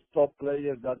work with top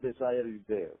players, that desire is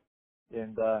there,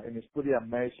 and it's pretty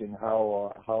amazing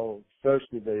how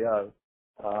thirsty they are.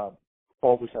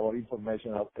 Always about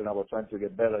information and about trying to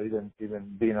get better, even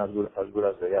being as good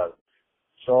as they are.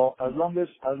 So as long as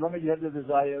you have the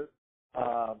desire,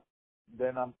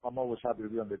 then I'm always happy to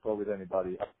be on the court with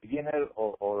anybody, a beginner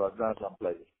or a Grand Slam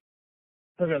player.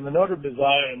 Okay, on the note of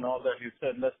desire and all that you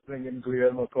said, let's bring in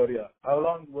Guillermo Coria. How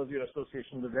long was your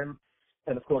association with him?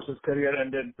 And of course, his career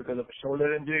ended because of a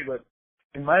shoulder injury. But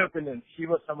in my opinion, he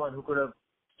was someone who could have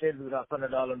stayed with Rafa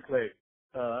Nadal on clay.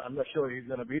 I'm not sure he's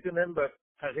going to beat him, but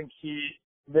I think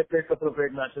they played a couple of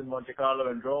great matches in Monte Carlo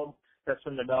and Rome. That's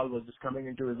when Nadal was just coming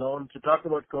into his own. To talk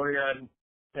about Coria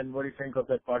and what do you think of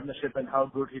that partnership and how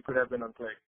good he could have been on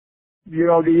clay?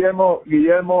 Guillermo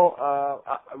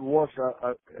was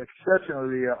an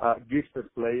exceptionally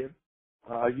gifted player.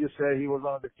 As you say, he was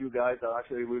one of the few guys that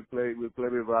actually will play with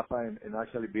Rafa and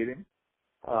actually beat him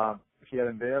here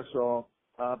and there. So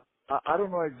I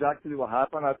don't know exactly what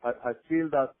happened. I feel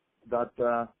that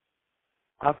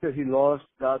after he lost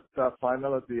that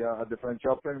final at the French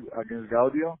Open against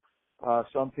Gaudio,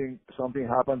 something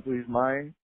happened to his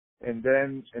mind, and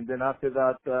then after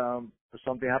that,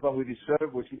 something happened with his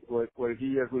serve, where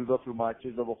he will go through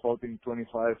matches double faulting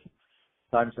 25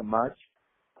 times a match,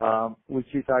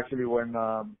 which is actually when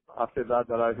after that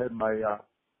I had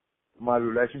my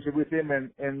relationship with him,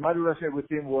 and my relationship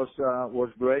with him was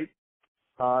great.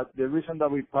 The reason that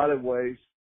we parted ways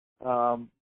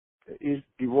it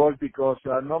was because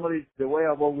normally the way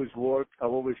I've always worked,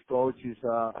 I've always coached is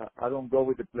I don't go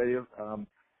with the player,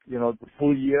 the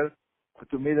full year.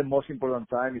 To me, the most important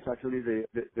time is actually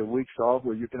the weeks off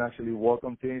where you can actually work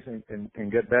on things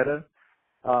and get better.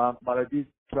 But I did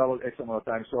travel X amount of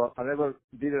time, so I never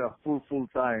did it a full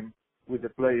time with the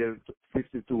player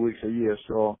 52 weeks a year.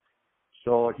 So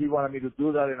he wanted me to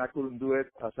do that, and I couldn't do it,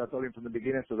 as I told him from the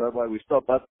beginning, so that's why we stopped.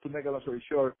 But to make a long story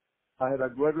short, I had a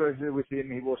great relationship with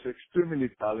him. He was extremely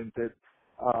talented.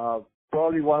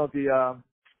 Probably one of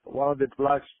the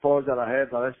black spots that I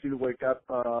had, that I still wake up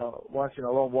once in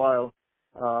a long while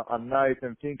at night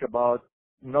and think about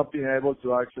not being able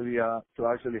to actually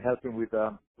help him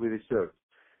with his serve.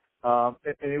 And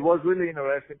it was really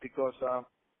interesting because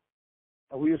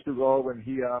we used to go when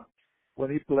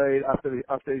he played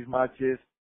after his matches.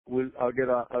 I'll get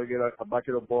a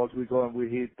bucket of balls. We go and we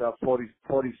hit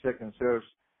 40-second serves,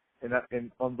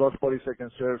 and on those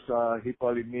 40-second serves, he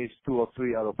probably missed 2 or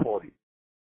 3 out of 40.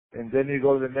 And then you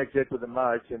go the next day to the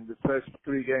match, and the first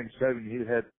 3 games serving, he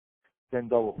had 10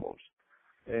 double faults.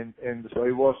 And so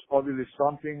it was obviously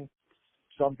something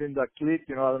that clicked.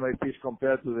 I don't know if it's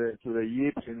compared to the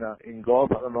yips in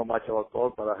golf. I don't know much about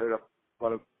golf, but I heard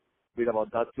quite a bit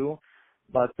about that too.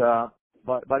 But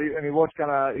it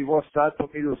was sad for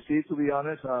me to see, to be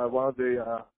honest.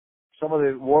 Some of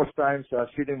the worst times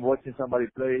sitting watching somebody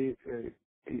play,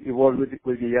 it was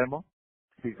with Guillermo,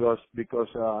 because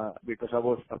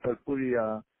I felt pretty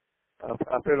I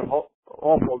felt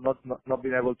awful not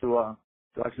being able to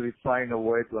actually find a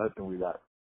way to help him with that.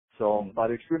 So,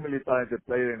 but extremely talented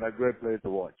player and a great player to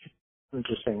watch.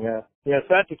 Interesting, yeah. Yeah,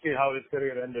 sad to see how his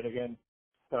career ended again.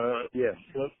 Yes.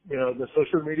 The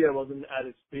social media wasn't at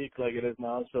its peak like it is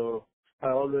now, so I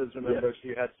always remember she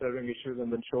had serving issues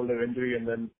and then shoulder injury, and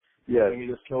then he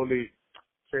just slowly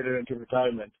faded into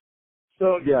retirement.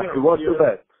 So it was too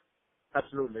bad.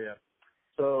 Absolutely, yeah.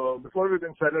 So before we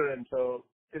can settle in, so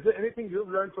is there anything you've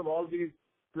learned from all these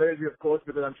players you have coached?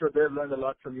 Because I'm sure they've learned a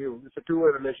lot from you. It's a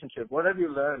two-way relationship. What have you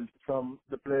learned from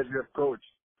the players you have coached?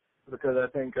 Because I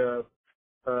think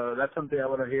that's something I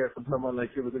want to hear from someone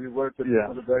like you, because you work with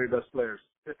some of the very best players.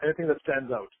 Anything that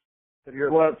stands out that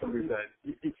you're from these guys?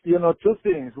 Two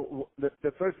things.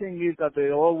 The first thing is that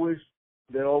they always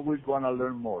want to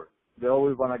learn more. They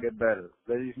always want to get better.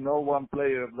 There is no one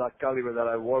player of that caliber that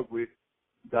I work with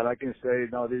that I can say,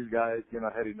 no, this guy is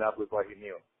had enough with what he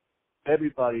knew.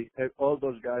 Everybody, all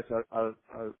those guys are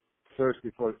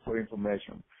thirsty for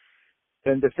information.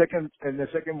 And the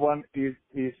second one is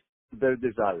their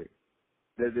desire.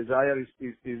 Their desire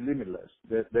is limitless.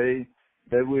 They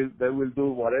will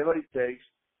do whatever it takes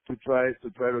to try to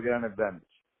get an advantage.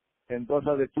 And those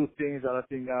are the two things that I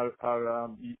think are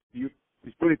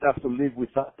it's pretty tough to live with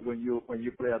that when you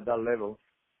play at that level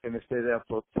and stay there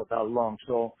for that long.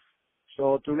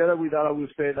 So together with that, I will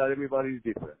say that everybody is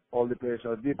different. All the players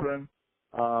are different.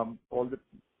 All the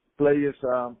players,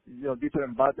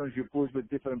 different buttons you push with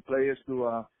different players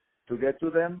to get to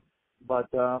them.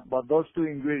 But those two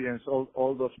ingredients,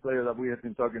 all those players that we have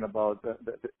been talking about,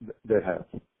 they have.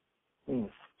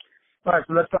 All right,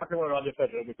 so let's talk about Roger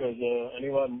Federer, because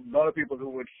a lot of people who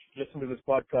would listen to this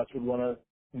podcast would want to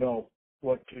know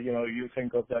what you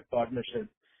think of that partnership.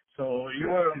 So you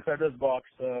were on Federer's box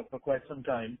for quite some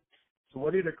time. So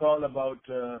what do you recall about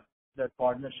that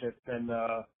partnership, and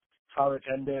how it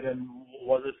ended, and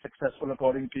was it successful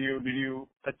according to you? Did you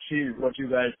achieve what you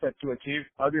guys set to achieve?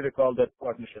 How do you recall that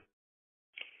partnership?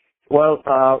 Well,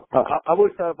 I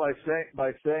would start by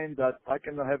saying that I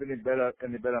cannot have any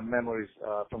better memories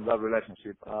from that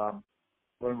relationship.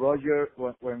 When Roger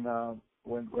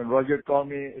called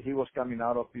me, he was coming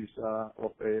out of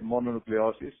a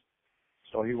mononucleosis,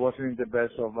 so he wasn't in the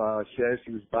best of shape.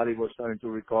 His body was starting to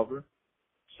recover.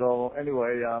 So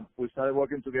anyway, we started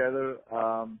working together.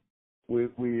 I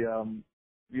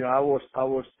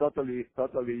was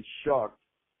totally shocked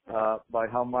by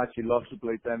how much he loves to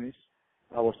play tennis.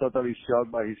 I was totally shocked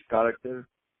by his character,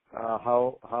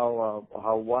 how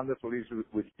wonderful he is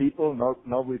with people,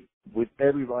 not with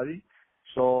everybody.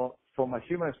 So from a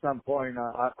human standpoint,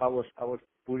 I was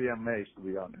pretty amazed, to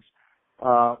be honest.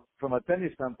 From a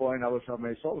tennis standpoint, I was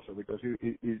amazed also, because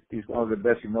he's one of the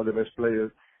best, if not the best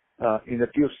player, in the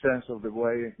pure sense of the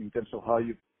way, in terms of how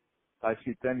I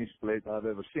see tennis played, I've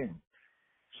ever seen.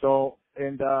 So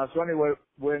anyway,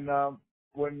 when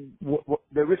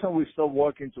the reason we stopped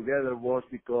working together was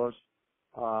because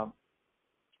at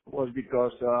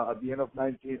the end of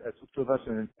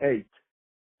 2008,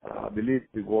 I believe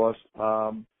it was,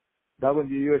 that when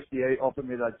the USDA offered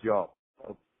me that job,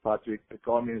 Patrick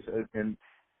Cummins, and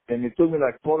it took me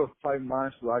like 4 or 5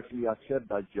 months to actually accept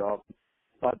that job.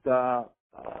 But I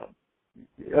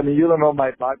mean, you don't know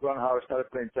my background, how I started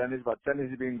playing tennis, but tennis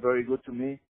has been very good to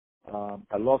me.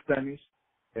 I love tennis,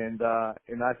 and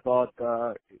I thought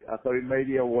it may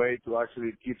be a way to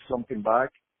actually give something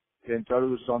back and try to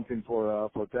do something for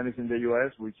tennis in the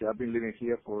U.S., which I've been living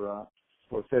here for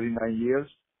 39 years,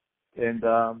 and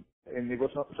it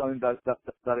was something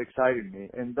that excited me,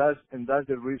 and that's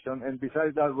the reason. And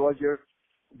besides that, Roger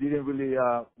didn't really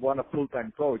want a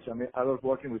full-time coach. I mean, I was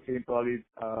working with him probably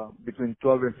between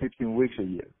 12 and 15 weeks a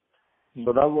year. Mm-hmm.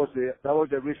 So that was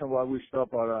the reason why we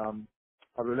stopped our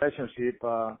relationship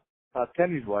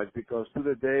tennis-wise, because to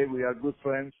the day we are good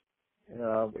friends.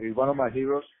 He's one of my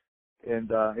heroes,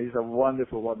 and he's a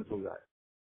wonderful, wonderful guy.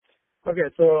 Okay,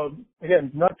 so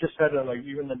again, not just Federer, like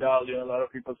even Nadal, a lot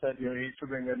of people said, he needs to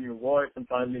bring a new voice, and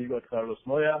finally you got Carlos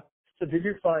Moya. So did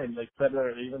you find, like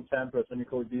Federer, even Sampras, when you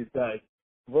coach these guys,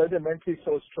 were they mentally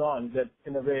so strong that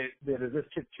in a way they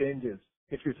resisted changes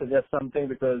if you suggest something,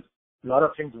 because a lot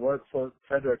of things work for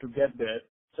Federer to get there?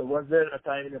 So was there a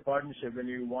time in a partnership when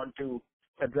you want to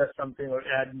address something or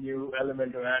add new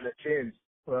element or add a change?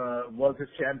 Was his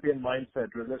champion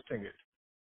mindset resisting it?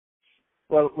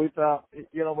 Well, with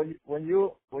when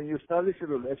you establish a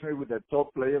relationship with a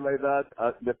top player like that,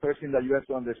 the first thing that you have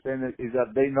to understand is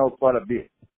that they know quite a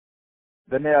bit.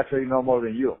 They may actually know more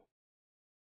than you.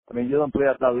 I mean, you don't play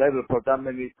at that level for that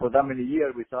many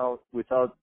years without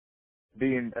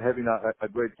having a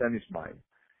great tennis mind.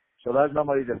 So that's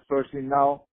normally the first thing.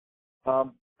 Now,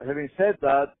 having said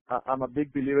that, I'm a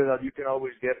big believer that you can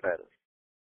always get better.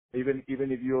 Even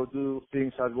if you do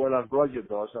things as well as Roger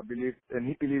does, I believe, and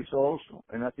he believes also,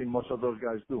 and I think most of those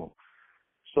guys do.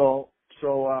 So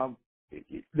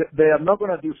they are not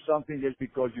going to do something just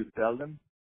because you tell them.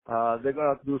 They're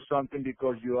going to do something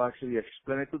because you actually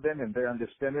explain it to them and they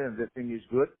understand it and they think it's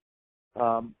good.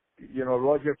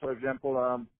 Roger, for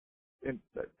example, and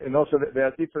also there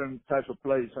are different types of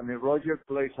plays. I mean, Roger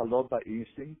plays a lot by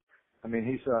instinct. I mean,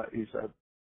 he's got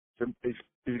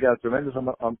a tremendous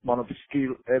amount of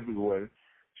skill everywhere.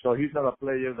 So he's not a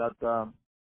player that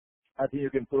I think you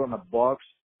can put on a box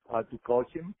to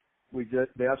coach him.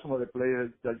 There are some of the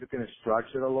players that you can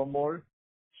structure a lot more.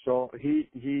 So he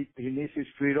needs his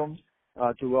freedom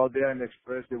to go out there and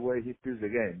express the way he feels the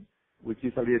game, which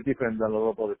is a little different than a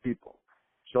lot of other people.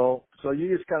 So you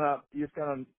just kind of get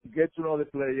to know the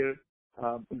player,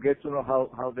 get to know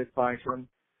how they function,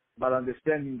 but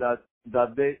understanding that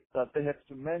they have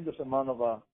tremendous amount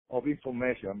of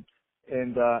information,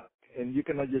 and you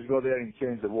cannot just go there and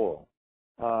change the world.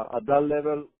 At that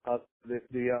level, a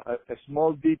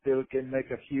small detail can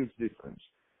make a huge difference,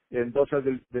 and those are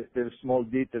the small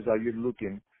details that you're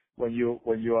looking when you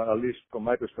are, at least from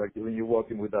my perspective, when you're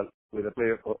working with a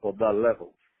player of that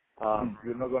level.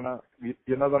 You're not gonna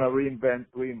reinvent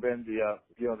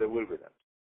the wheel with them.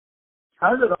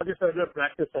 How's the Roger Federer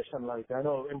practice session like? I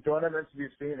know in tournaments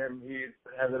we've seen him, he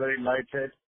has a very light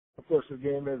hit. Of course, his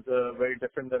game is very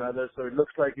different than others, so it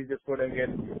looks like he's just putting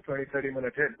in 20-30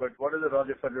 minute hit. But what is the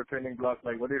Roger Federer training block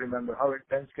like? What do you remember? How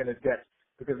intense can it get?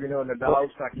 Because we know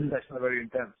Nadal's practice sessions are very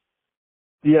intense.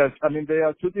 Yes, I mean, they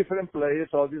are two different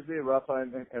players, obviously, Rafa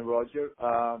and Roger.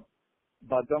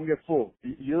 But don't get fooled.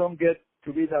 You don't get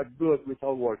to be that good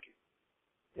without working.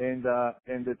 And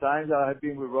the times that I have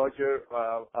been with Roger,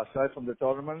 aside from the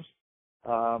tournaments,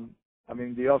 I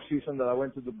mean, the off season that I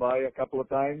went to Dubai a couple of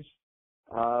times,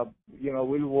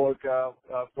 we'll work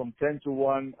from 10 to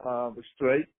 1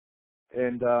 straight,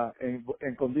 and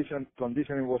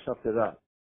conditioning was after that.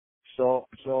 So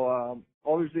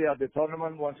obviously at the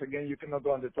tournament, once again, you cannot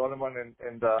go on the tournament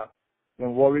and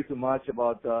worry too much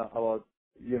about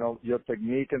your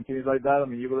technique and things like that. I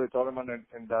mean, you go to the tournament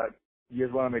and you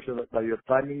just want to make sure that your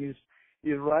timing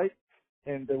is right.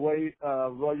 And the way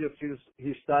Roger feels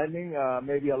his timing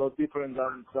may be a lot different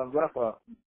than Rafa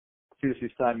feels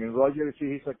his timing. Roger, if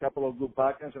he hits a couple of good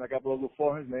backhands and a couple of good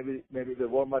forehands, maybe the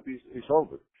warm-up is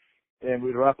over. And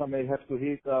with Rafa may have to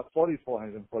hit 40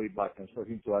 forehands and 40 backhands for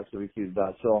him to actually feel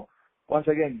that. So once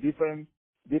again, different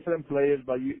players,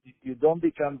 but you don't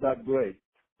become that great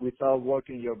without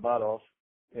working your butt off.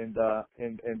 And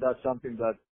that's something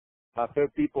that I've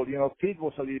heard people, Pete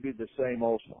was a little bit the same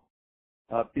also.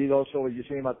 Pete also, you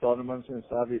see him at tournaments and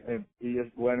stuff, and he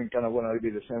just went and kind of went a little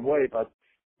bit the same way, but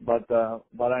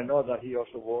I know that he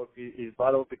also worked his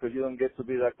butt off, because you don't get to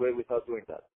be that great without doing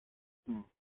that.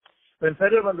 When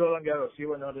Federer won Roland Garros, you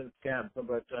were not in camp,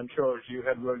 but I'm sure you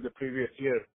had worked the previous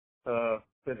year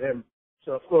with him.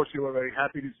 So of course you were very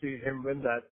happy to see him win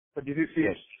that. But did you see,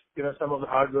 Yes. some of the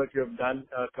hard work you have done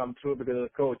come through because of the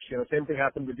coach? Same thing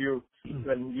happened with you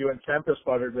when you and Sampras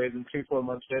parted ways, and 3-4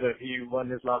 months later he won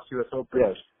his last U.S. Open.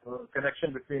 Yes.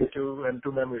 Connection between two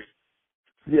memories.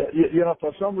 Yeah,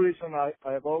 for some reason I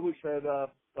have always had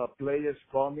players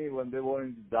call me when they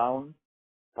weren't down.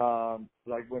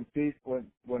 Like when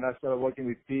I started working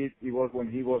with Pete, it was when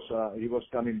he was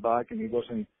coming back and he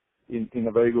wasn't in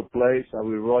a very good place.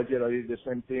 With Roger, I did the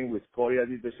same thing. With Corey, I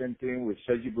did the same thing. With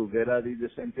Sergi Bulguera, I did the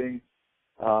same thing.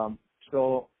 But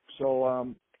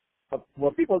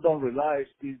what people don't realize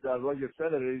is that Roger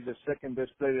Federer is the second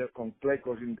best player on clay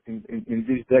courts in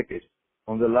this decade,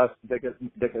 on the last decade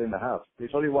and a half.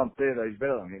 There's only one player that is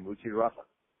better than him, which is Rafa.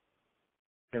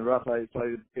 And Rafa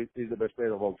is the best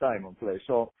player of all time on clay.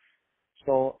 So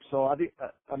I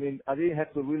didn't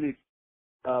have to really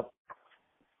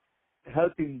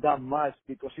help him that much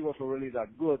because he was already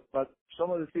that good. But some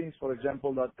of the things, for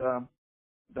example, one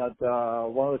of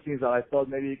the things that I thought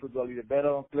maybe he could do a little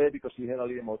better on clay because he had a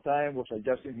little more time was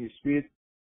adjusting his feet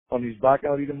on his back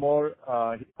a little more.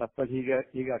 After he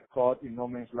got caught in no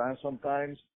man's land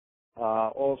sometimes.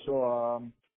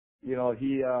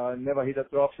 He never hit a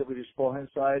drop shot with his forehand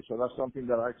side, so that's something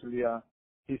that actually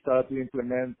he started to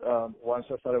implement once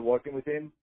I started working with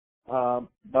him.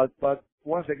 But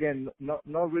once again,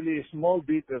 not really small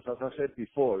details, as I said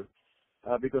before,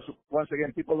 because once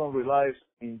again, people don't realize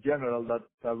in general that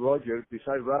Roger,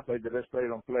 besides Rafa, is the best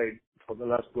player on clay for the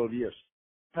last 12 years.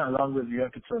 Along with, you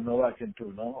have to throw Novak in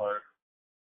too, no?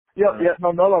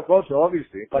 Novak also,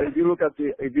 obviously. But if you look at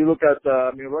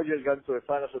Roger's got to the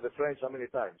finals of the French how many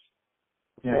times?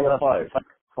 Yeah, 5.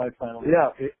 5 finals.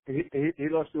 Yeah, he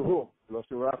lost to who? He lost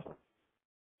to Rafa.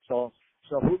 So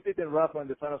who beaten Rafa in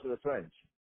the finals of the French?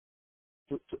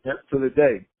 To the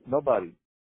day, nobody.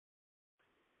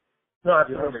 No,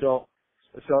 absolutely. So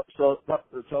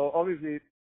obviously,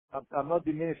 I'm not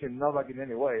diminishing Novak in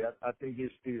any way. I think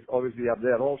he's obviously up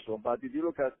there also. But if you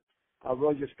look at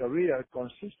Roger's career,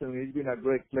 consistently, he's been a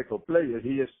great clay court player.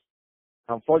 He is,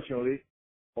 unfortunately,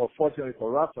 or fortunately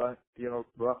for Rafa,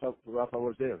 Rafa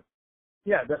was there.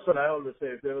 Yeah, that's what I always say.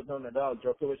 If there was no Nadal,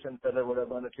 Djokovic and Federer would have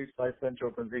won at least 5 French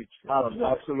Opens each.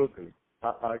 Absolutely.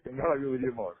 I cannot agree with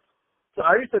you more. So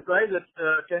are you surprised that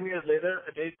 10 years later,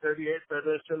 at age 38,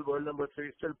 Federer is still world number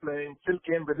 3, still playing, still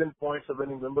came within points of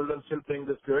winning Wimbledon, still playing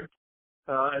this good?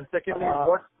 And secondly,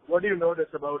 what do you notice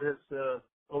about his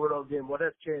overall game? What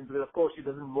has changed? Because of course he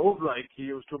doesn't move like he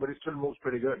used to, but he still moves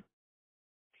pretty good.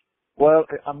 Well,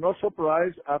 I'm not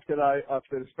surprised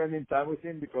after spending time with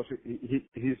him because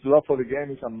his love for the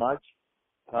game is unmatched.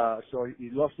 So he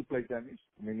loves to play tennis.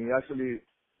 I mean, he actually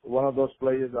one of those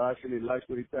players that actually likes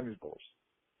to hit tennis balls.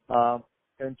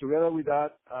 And together with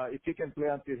that, if he can play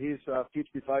until he's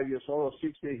 55 years old or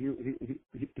 60,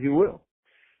 he will.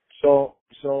 So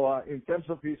in terms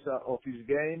of his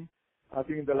game, I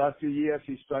think in the last few years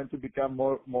he's trying to become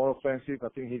more offensive. I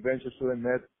think he ventures to the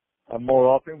net more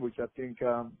often, which I think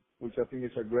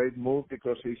is a great move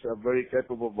because he's a very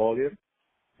capable bowler,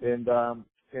 and I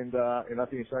think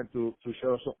he's trying to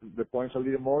show the points a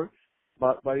little more.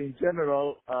 But in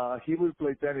general, he will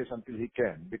play tennis until he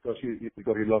can because he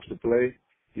loves to play.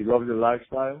 He loves the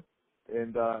lifestyle,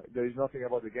 and there is nothing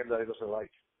about the game that he doesn't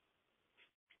like.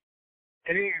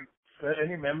 Any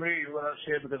memory you want to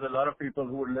share? Because a lot of people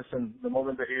who would listen the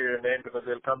moment they hear your name, because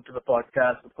they'll come to the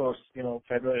podcast. Of course,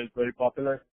 Federer is very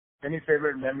popular. Any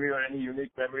favorite memory or any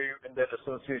unique memory in that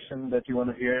association that you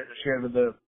want to share with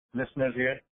the listeners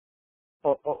here?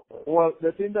 Well,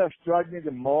 the thing that struck me the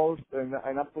most, and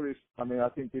I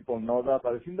think people know that,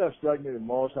 but the thing that struck me the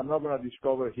most, I'm not going to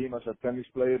discover him as a tennis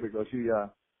player because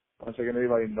once again,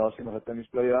 everybody knows him as a tennis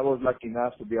player. I was lucky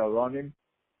enough to be around him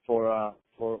for a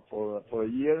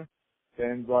year,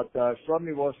 and what struck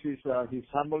me was his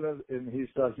humbleness and his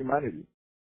humanity,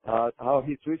 how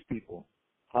he treats people,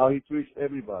 how he treats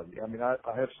everybody. I mean, I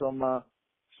have some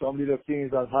little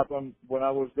things that happened when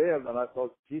I was there, and I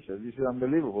thought, Jesus, this is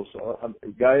unbelievable. So a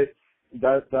guy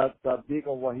that big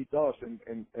on what he does,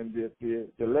 and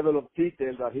the level of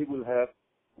detail that he will have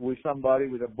with somebody,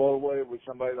 with a ballway, with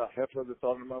somebody that helps at the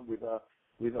tournament, with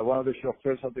one of the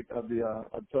chauffeurs at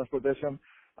transportation.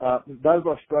 That's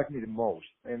what struck me the most,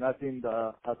 and I think,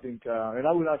 and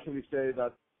I would actually say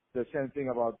that the same thing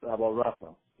about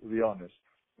Rafa, to be honest.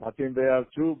 I think they are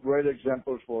two great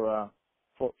examples for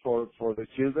the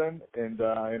children, and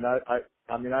I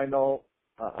know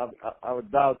I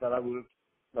would doubt that I will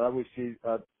see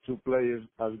two players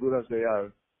as good as they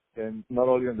are and not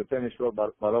only on the tennis court,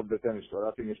 but off the tennis court.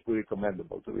 I think it's pretty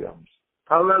commendable, to be honest.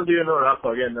 How well do you know Rafa?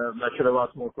 Again, I should have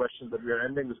asked more questions, but we are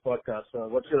ending this podcast.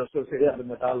 What's your association with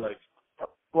Nadal like?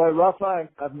 Well, Rafa,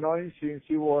 I've known him since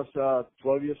he was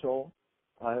 12 years old.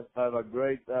 I have a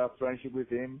great friendship with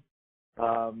him.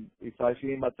 If I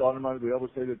see him at tournament, we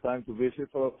always take the time to visit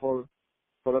for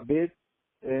a bit.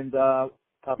 And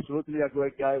absolutely a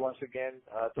great guy. Once again,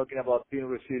 talking about being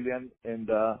resilient and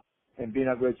being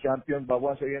a great champion. But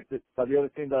once again, the other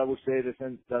thing that I would say that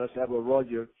I said about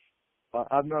Roger,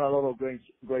 I've known a lot of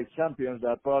great champions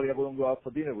that probably I wouldn't go out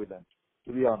for dinner with them.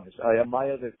 To be honest, I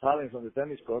admire their talents on the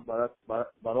tennis court, but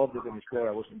off the tennis court,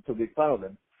 I wasn't too big fan of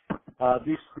them.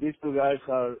 These two guys,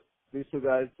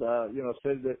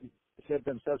 set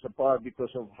themselves apart because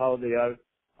of how they are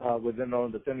with them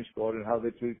on the tennis court and how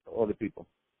they treat other people.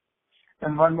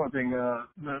 And one more thing,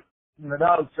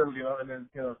 Nadal still, and then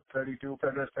 32,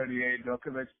 Federer 38,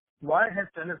 Djokovic. Why has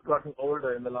tennis gotten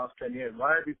older in the last 10 years?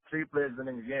 Why are these three players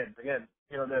winning again? Again,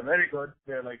 they're very good.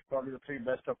 They're like probably the three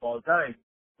best of all time.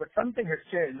 But something has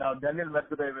changed. Now, Daniel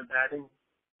Medvedev is adding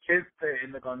his say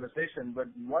in the conversation. But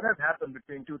what has happened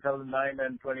between 2009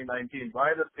 and 2019?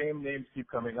 Why the same names keep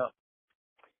coming up?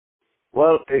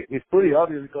 Well, it's pretty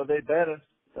obvious because they're better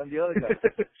than the other guys.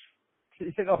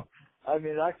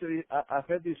 Actually, I've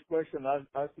had this question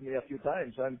asked me a few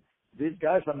times, and these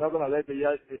guys, I'm not going to let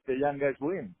the young guys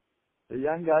win. The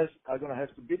young guys are going to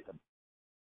have to beat them.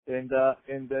 And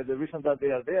the reason that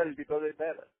they are there is because they're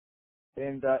better.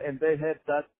 And they have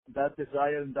that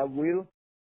desire and that will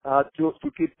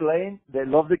to keep playing. They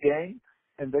love the game,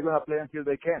 and they're going to play until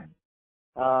they can.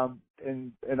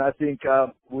 And I think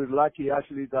we're lucky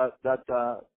actually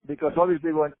that because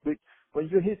obviously when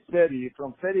you hit 30,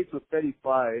 from 30 to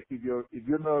 35,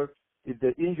 if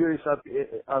the injuries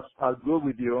are good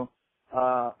with you,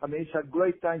 it's a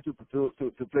great time to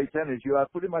play tennis. You are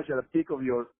pretty much at the peak of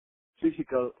your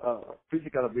physical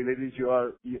abilities.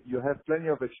 You have plenty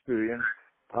of experience.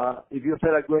 If you've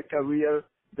had a great career,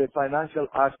 the financial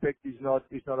aspect is not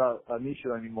an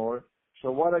issue anymore. So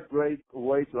what a great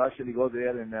way to actually go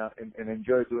there and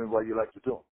enjoy doing what you like to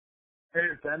do. Hey,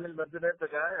 is Daniel Medvedev the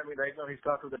guy? Right now he's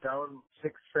top of the town,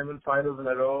 6 semi-finals in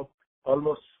a row,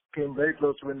 almost came very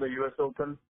close to win the U.S.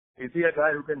 Open. Is he a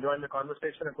guy who can join the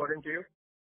conversation according to you?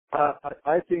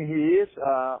 I think he is.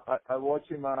 I watch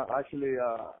him actually.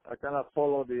 I kind of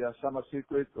follow the summer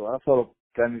circuit. So I follow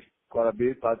tennis quite a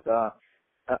bit, but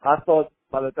I thought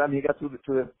by the time he got to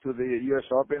the U.S.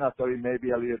 Open, I thought he may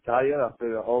be a little tired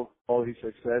after all his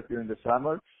success during the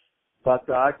summer. But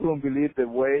I couldn't believe the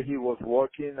way he was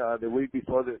working the week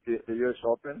before the U.S.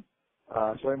 Open.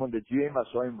 I saw him on the gym. I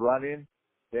saw him running,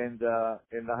 and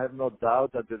I have no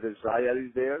doubt that the desire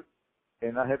is there.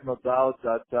 And I have no doubt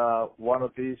that one or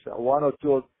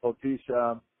two of these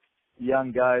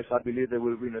young guys, I believe they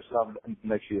will win a slam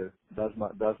next year. That's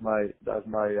my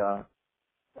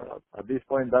at this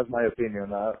point, that's my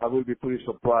opinion. I will be pretty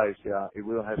surprised, if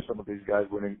we don't have some of these guys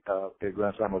winning a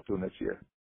Grand Slam or two next year.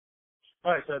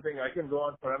 All right, so I think I can go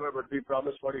on forever, but we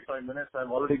promised 45 minutes.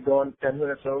 I've already gone 10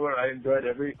 minutes over. I enjoyed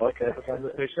every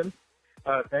conversation.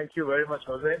 Thank you very much,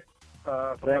 Jose,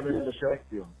 for coming to the show. Thank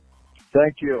you.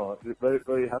 Thank you. Very,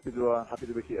 very happy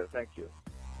to be here. Thank you.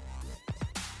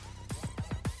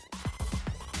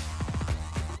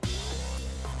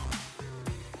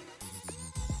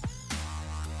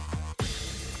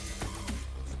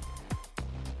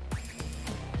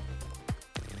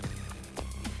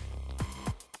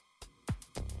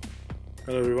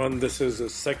 Hello everyone, this is the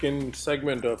second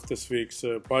segment of this week's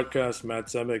podcast. Matt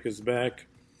Zemek is back,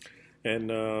 and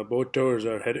both tours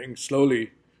are heading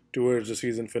slowly towards the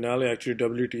season finale. Actually,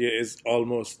 WTA is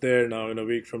almost there now. In a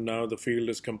week from now, the field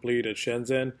is complete at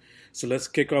Shenzhen. So let's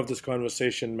kick off this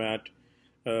conversation, Matt,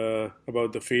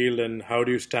 about the field and how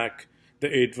do you stack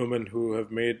the 8 women who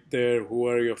have made there? Who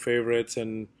are your favorites?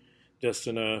 And just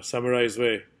in a summarized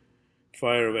way,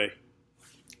 fire away.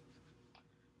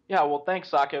 Yeah, well, thanks,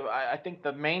 Saqib. I think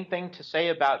the main thing to say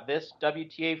about this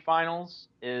WTA finals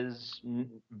is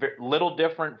little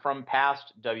different from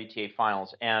past WTA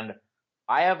finals. And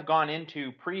I have gone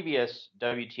into previous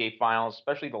WTA finals,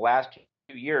 especially the last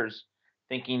 2 years,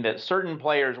 thinking that certain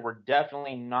players were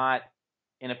definitely not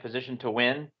in a position to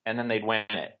win, and then they'd win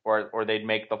it, or they'd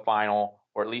make the final,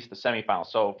 or at least the semifinal.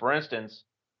 So, for instance,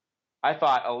 I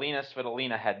thought Alina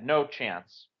Svitolina had no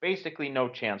chance, basically no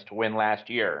chance to win last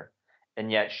year. And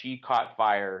yet she caught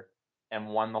fire and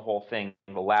won the whole thing,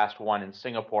 the last one in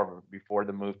Singapore before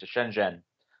the move to Shenzhen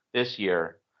this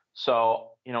year. So,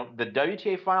 the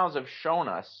WTA finals have shown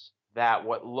us that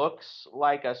what looks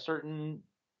like a certain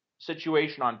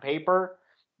situation on paper,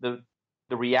 the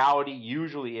the reality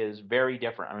usually is very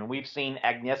different. I mean, we've seen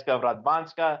Agnieszka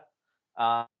Radwanska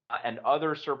and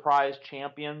other surprise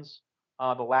champions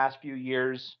the last few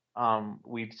years.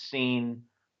 We've seen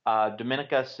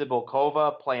Dominika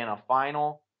Cibulkova play in a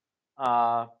final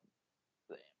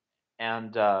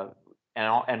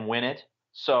and win it.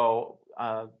 So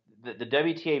the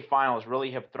WTA finals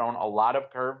really have thrown a lot of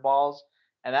curveballs,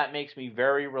 and that makes me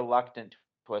very reluctant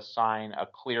to assign a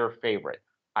clear favorite.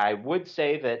 I would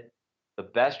say that the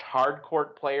best hard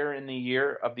court player in the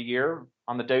year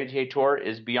on the WTA Tour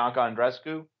is Bianca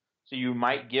Andreescu. So you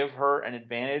might give her an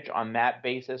advantage on that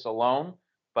basis alone.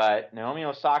 But Naomi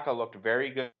Osaka looked very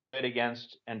good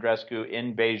against Andreescu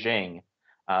in Beijing.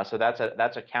 So that's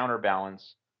a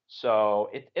counterbalance.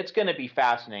 So it's going to be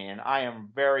fascinating. I am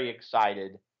very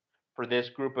excited for this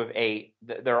group of 8.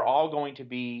 They're all going to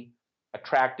be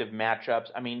attractive matchups.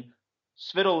 I mean,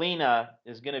 Svitolina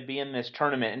is going to be in this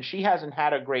tournament, and she hasn't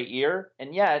had a great year,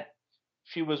 and yet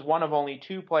she was one of only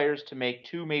 2 players to make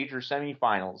 2 major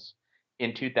semifinals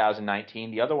in 2019,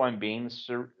 the other one being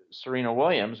Serena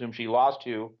Williams, whom she lost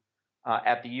to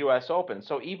at the U.S. Open.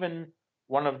 So even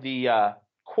one of the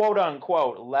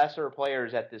quote-unquote lesser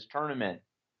players at this tournament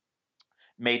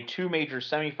made 2 major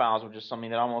semifinals, which is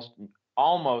something that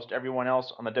almost everyone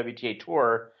else on the WTA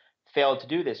Tour failed to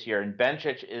do this year. And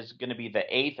Bencic is going to be the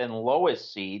 8th and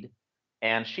lowest seed,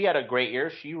 and she had a great year.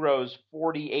 She rose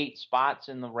 48 spots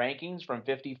in the rankings from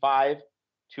 55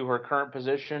 to her current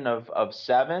position of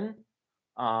 7,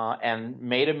 and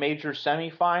made a major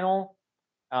semifinal.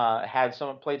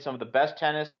 Played some of the best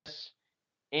tennis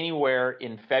anywhere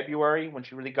in February when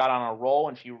she really got on a roll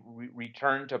and she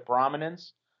returned to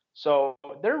prominence. So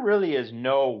there really is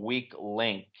no weak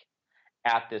link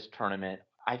at this tournament.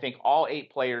 I think all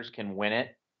 8 players can win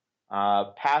it.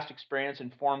 Past experience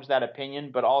informs that opinion,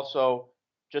 but also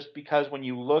just because when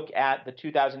you look at the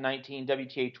 2019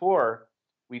 WTA Tour,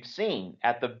 we've seen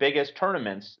at the biggest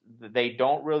tournaments, they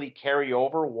don't really carry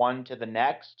over one to the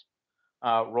next.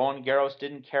 Roland Garros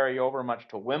didn't carry over much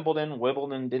to Wimbledon.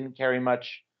 Wimbledon didn't carry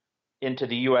much into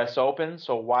the U.S. Open.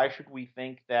 So why should we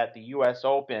think that the U.S.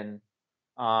 Open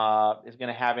is going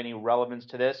to have any relevance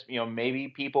to this? Maybe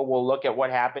people will look at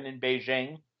what happened in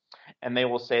Beijing and they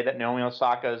will say that Naomi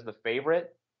Osaka is the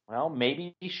favorite. Well,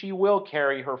 maybe she will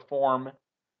carry her form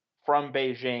from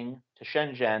Beijing to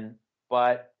Shenzhen,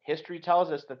 but history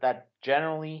tells us that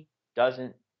generally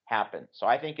doesn't happen. So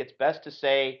I think it's best to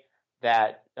say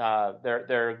that there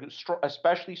are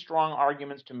especially strong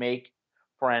arguments to make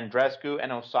for Andreescu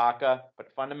and Osaka,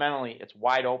 but fundamentally it's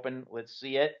wide open. Let's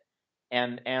see it.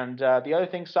 And the other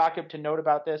thing, Sakib, to note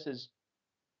about this is,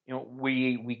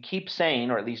 we keep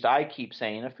saying, or at least I keep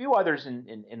saying, a few others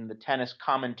in the tennis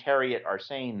commentariat are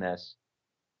saying this: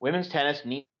 women's tennis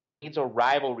needs a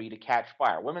rivalry to catch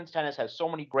fire. Women's tennis has so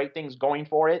many great things going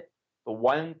for it. The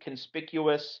one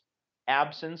conspicuous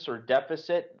absence or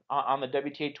deficit on the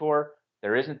WTA Tour,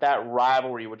 there isn't that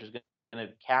rivalry which is going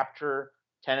to capture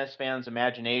tennis fans'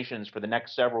 imaginations for the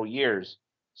next several years.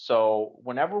 So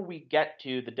whenever we get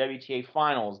to the WTA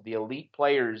finals, the elite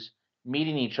players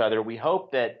meeting each other, we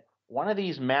hope that one of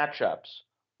these matchups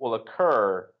will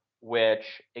occur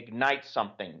which ignites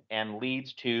something and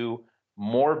leads to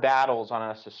more battles on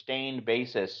a sustained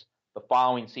basis the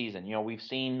following season. We've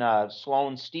seen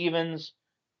Sloane Stephens,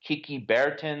 Kiki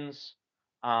Bertens,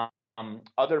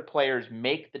 other players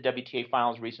make the WTA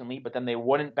finals recently, but then they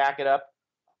wouldn't back it up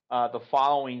the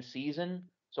following season.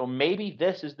 So maybe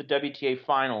this is the WTA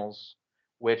finals,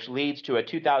 which leads to a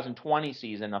 2020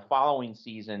 season, a following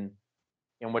season,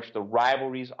 in which the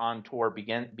rivalries on tour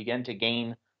begin to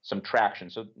gain some traction.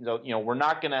 So we're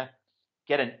not going to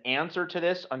get an answer to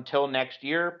this until next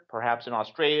year, perhaps in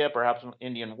Australia, perhaps in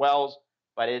Indian Wells,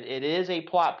 but it is a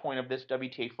plot point of this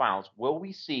WTA finals. Will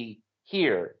we see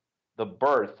here the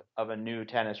birth of a new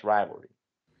tennis rivalry?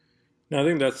 Now, I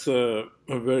think that's a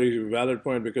very valid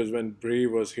point, because when Bree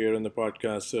was here on the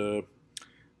podcast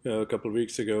a couple of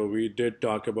weeks ago, we did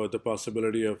talk about the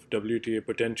possibility of WTA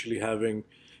potentially having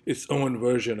its own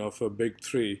version of a big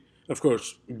 3. Of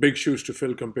course, big shoes to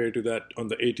fill compared to that on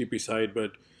the ATP side,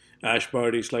 but Ash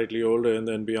Barty slightly older, and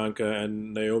then Bianca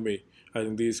and Naomi. I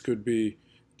think these could be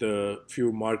the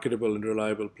few marketable and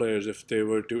reliable players if they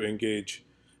were to engage,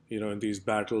 in these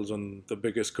battles on the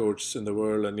biggest courts in the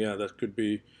world. And yeah, that could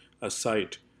be a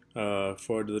sight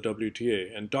for the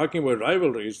WTA. And talking about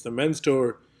rivalries, the men's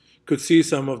tour could see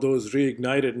some of those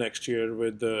reignited next year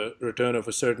with the return of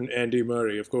a certain Andy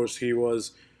Murray. Of course, he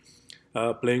was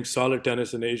playing solid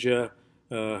tennis in Asia,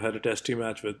 had a testing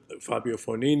match with Fabio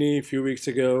Fognini a few weeks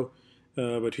ago,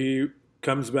 but he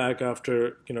comes back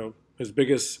after, his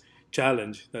biggest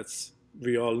challenge, that's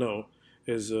we all know,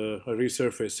 his a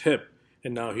resurfaced hip,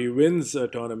 and now he wins a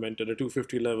tournament at a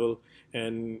 250 level,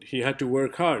 and he had to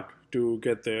work hard to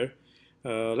get there.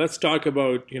 Let's talk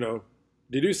about,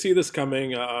 did you see this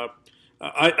coming?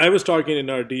 I was talking in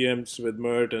our DMs with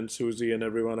Mert and Susie and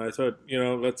everyone. I thought,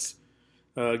 let's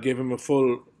give him a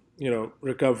full,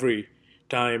 recovery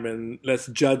time, and let's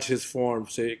judge his form,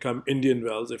 say, come Indian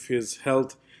Wells. If his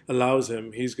health allows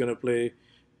him, he's going to play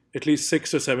at least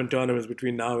 6 or 7 tournaments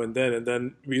between now and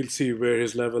then we'll see where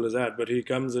his level is at. But he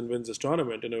comes and wins this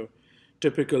tournament in a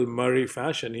typical Murray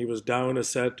fashion. He was down a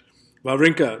set.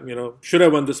 Wawrinka, should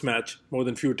have won this match more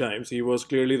than few times. He was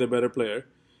clearly the better player.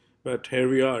 But here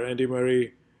we are. Andy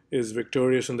Murray is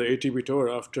victorious on the ATP Tour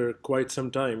after quite some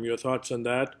time. Your thoughts on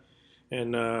that?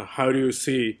 And how do you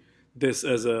see this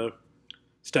as a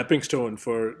stepping stone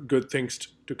for good things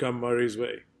to come Murray's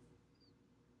way?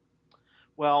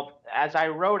 Well, as I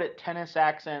wrote at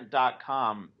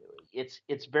tennisaccent.com,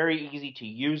 it's very easy to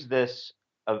use this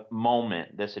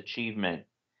moment, this achievement,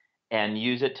 and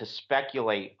use it to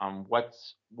speculate on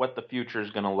what the future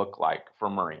is going to look like for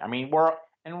Murray. I mean,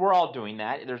 we're all doing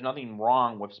that. There's nothing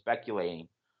wrong with speculating,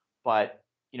 but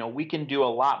we can do a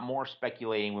lot more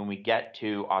speculating when we get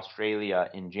to Australia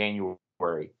in January.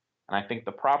 And I think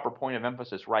the proper point of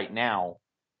emphasis right now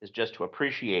is just to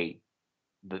appreciate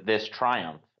this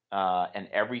triumph. And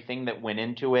everything that went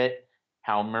into it,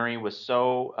 how Murray was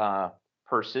so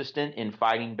persistent in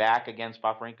fighting back against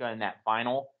Wawrinka in that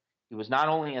final. He was not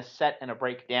only a set and a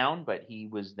break down, but he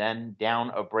was then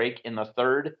down a break in the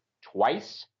third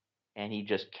twice, and he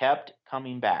just kept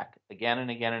coming back again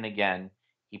and again and again.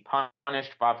 He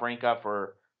punished Wawrinka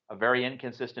for a very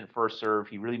inconsistent first serve.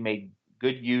 He really made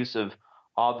good use of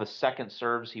all the second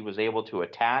serves he was able to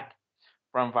attack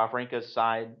from Wawrinka's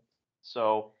side.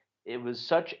 So it was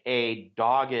such a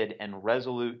dogged and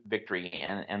resolute victory.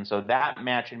 And so that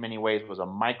match in many ways was a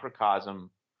microcosm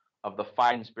of the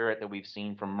fighting spirit that we've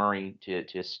seen from Murray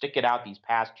to stick it out these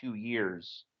past 2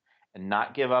 years and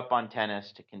not give up on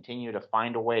tennis, to continue to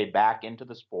find a way back into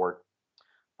the sport,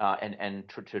 and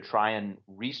to try and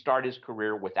restart his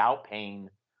career without pain,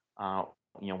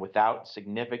 without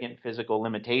significant physical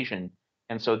limitation.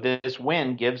 And so this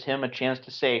win gives him a chance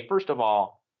to say, first of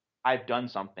all, I've done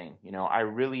something. I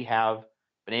really have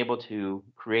been able to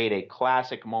create a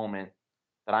classic moment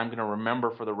that I'm going to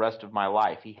remember for the rest of my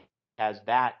life. He has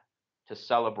that to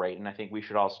celebrate, and I think we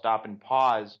should all stop and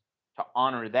pause to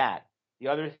honor that. The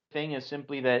other thing is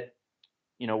simply that,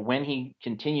 when he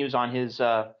continues on his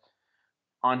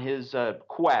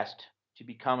quest to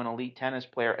become an elite tennis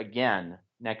player again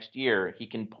next year, he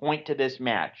can point to this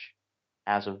match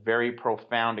as a very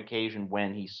profound occasion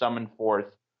when he summoned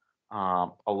forth a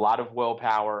lot of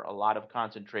willpower, a lot of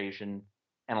concentration,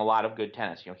 and a lot of good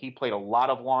tennis. He played a lot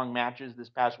of long matches this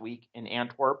past week in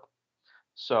Antwerp.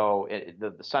 So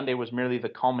the Sunday was merely the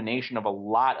culmination of a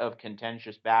lot of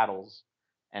contentious battles,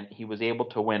 and he was able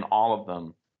to win all of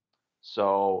them.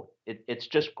 So it's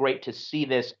just great to see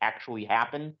this actually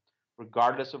happen,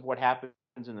 regardless of what happens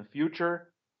in the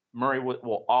future. Murray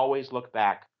will always look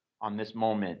back on this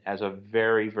moment as a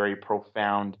very, very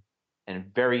profound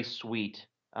and very sweet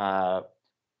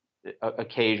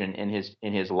occasion in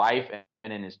his life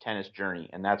and in his tennis journey,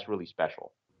 and that's really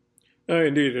special.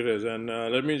 Indeed, it is. And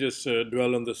let me just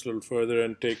dwell on this a little further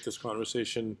and take this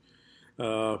conversation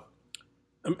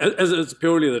as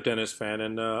purely the tennis fan.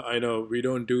 And I know we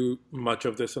don't do much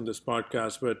of this on this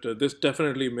podcast, but this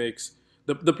definitely makes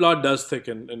the plot does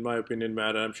thicken, in my opinion,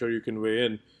 Matt. I'm sure you can weigh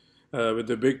in. With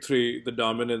the big three, the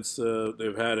dominance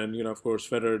they've had, and of course,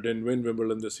 Federer didn't win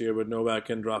Wimbledon this year, but Novak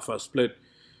and Rafa split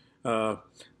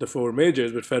the 4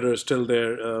 majors. But Federer is still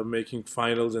there, making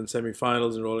finals and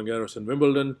semifinals in Roland Garros and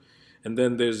Wimbledon. And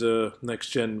then there's a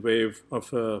next-gen wave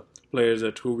of players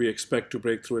who we expect to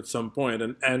break through at some point,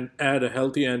 and add a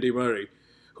healthy Andy Murray,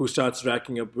 who starts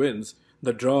racking up wins.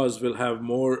 The draws will have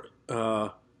more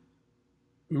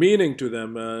meaning to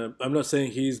them. I'm not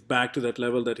saying he's back to that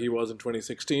level that he was in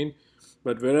 2016,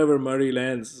 but wherever Murray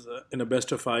lands in a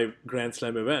best-of-5 Grand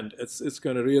Slam event, it's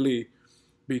going to really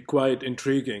be quite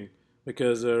intriguing,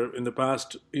 because in the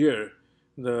past year,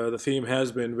 the theme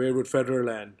has been, where would Federer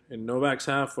land, in Novak's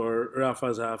half or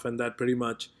Rafa's half, and that pretty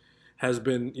much has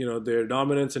been their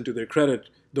dominance. And to their credit,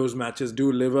 those matches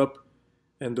do live up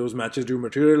and those matches do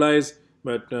materialize,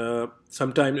 but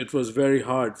sometimes it was very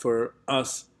hard for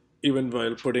us, even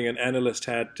while putting an analyst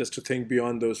hat, just to think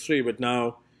beyond those 3. But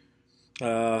now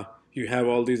you have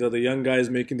all these other young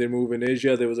guys making their move in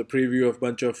Asia. There was a preview of a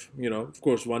bunch of, of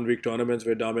course, 1-week tournaments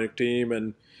where Dominic Thiem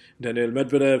and Daniil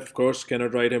Medvedev, of course,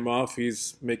 cannot write him off.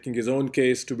 He's making his own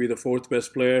case to be the 4th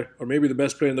best player, or maybe the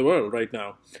best player in the world right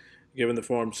now, given the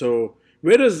form. So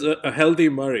Where does a healthy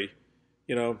Murray,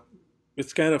 you know,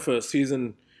 it's kind of a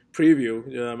season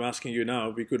preview. I'm asking you now.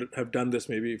 We could have done this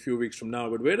maybe a few weeks from now,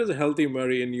 but where does a healthy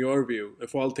Murray, in your view,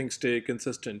 if all things stay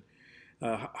consistent,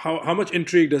 how much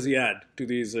intrigue does he add to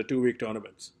these 2 week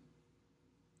tournaments?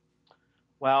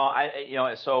 Well,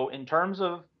 so in terms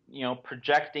of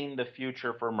projecting the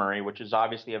future for Murray, which is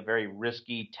obviously a very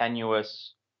risky,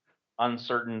 tenuous,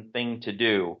 uncertain thing to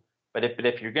do, but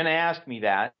if you're going to ask me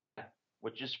that,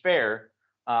 which is fair,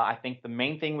 I think the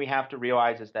main thing we have to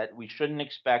realize is that we shouldn't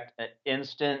expect an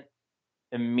instant,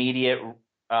 immediate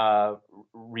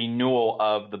renewal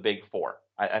of the Big Four.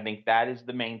 I think that is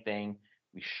the main thing.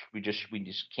 We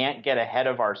just can't get ahead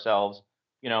of ourselves.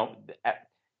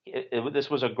 This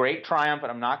was a great triumph,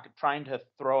 and I'm not trying to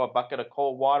throw a bucket of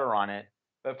cold water on it.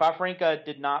 But Wawrinka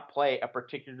did not play a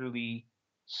particularly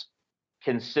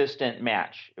consistent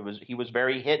match. He was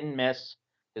very hit and miss.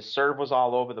 His serve was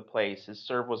all over the place. His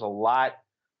serve was a lot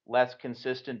less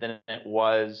consistent than it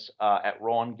was at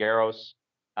Roland Garros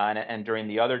and during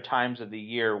the other times of the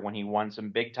year when he won some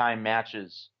big time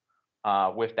matches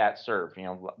with that serve.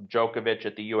 Djokovic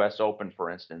at the U.S. Open, for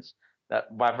instance.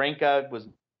 That Wawrinka was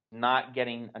not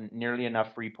getting nearly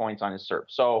enough free points on his serve.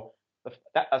 So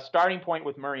a starting point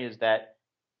with Murray is that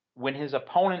when his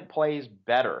opponent plays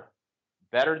better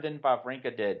than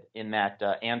Wawrinka did in that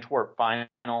Antwerp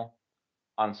final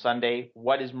on Sunday,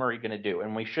 what is Murray going to do?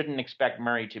 And we shouldn't expect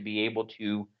Murray to be able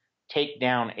to take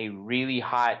down a really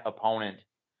hot opponent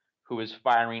who is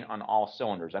firing on all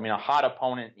cylinders. I mean, a hot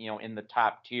opponent, in the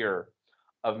top tier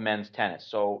of men's tennis.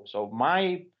 So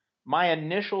my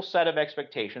initial set of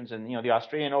expectations, and the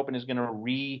Australian Open is going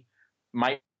to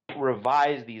might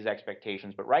revise these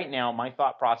expectations, but right now my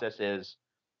thought process is,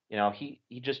 he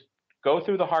just go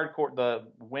through the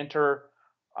winter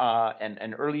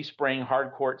and early spring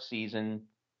hard court season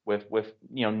with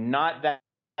not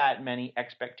that many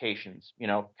expectations.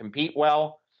 Compete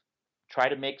well, try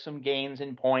to make some gains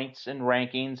in points and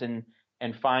rankings,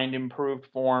 and find improved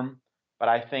form. But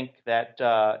I think that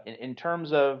in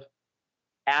terms of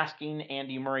asking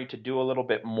Andy Murray to do a little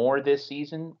bit more this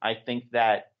season, I think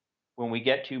that when we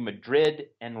get to Madrid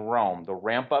and Rome, the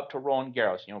ramp up to Roland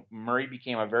Garros, Murray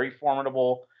became a very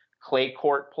formidable clay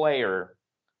court player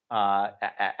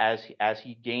as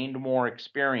he gained more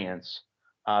experience.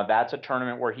 That's a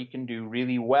tournament where he can do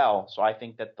really well. So I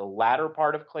think that the latter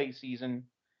part of clay season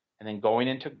and then going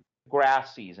into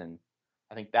grass season,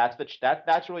 I think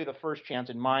that's really the first chance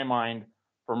in my mind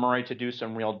for Murray to do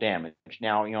some real damage.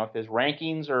 Now, if his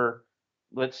rankings are,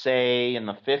 let's say, in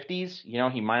the 50s,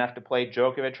 he might have to play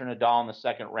Djokovic or Nadal in the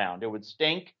second round. It would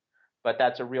stink, but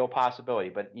that's a real possibility.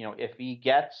 But, if he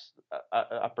gets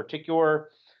a particular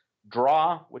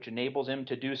draw, which enables him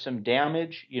to do some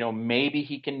damage, maybe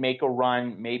he can make a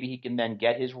run. Maybe he can then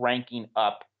get his ranking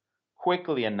up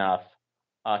quickly enough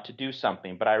to do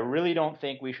something. But I really don't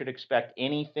think we should expect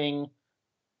anything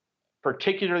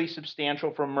particularly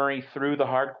substantial from Murray through the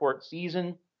hard court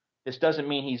season. This doesn't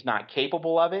mean he's not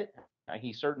capable of it.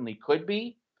 He certainly could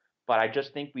be, but I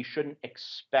just think we shouldn't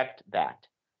expect that,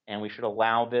 and we should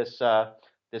allow this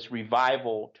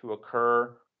revival to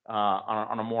occur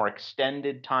on a more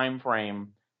extended time frame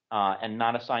and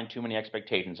not assign too many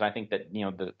expectations. And I think that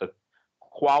the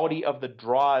quality of the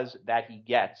draws that he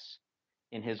gets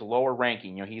in his lower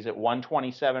ranking, he's at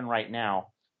 127 right now.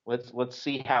 Let's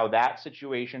see how that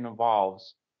situation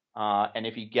evolves, and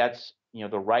if he gets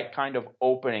the right kind of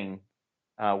opening,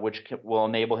 which will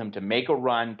enable him to make a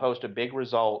run, post a big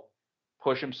result,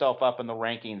 push himself up in the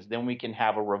rankings, then we can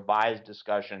have a revised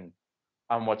discussion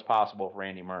on what's possible for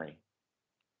Andy Murray.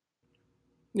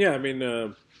 Yeah, I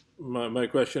mean, my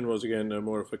question was again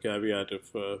more of a caveat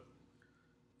if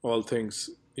all things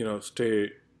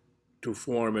stay to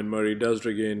form and Murray does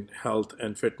regain health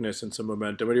and fitness and some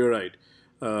momentum. But you're right.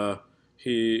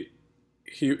 He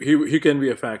can be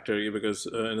a factor because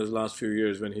in his last few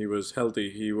years when he was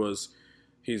healthy,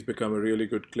 he's become a really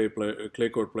good clay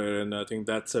court player, and I think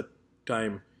that's a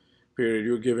time period.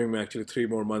 You're giving me actually 3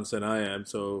 more months than I am.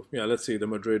 So yeah, let's see the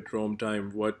Madrid-Rome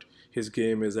time, what his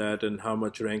game is at and how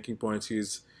much ranking points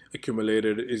he's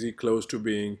accumulated. Is he close to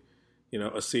being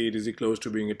a seed? Is he close to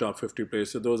being a top 50 player?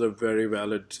 So those are very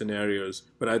valid scenarios.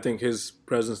 But I think his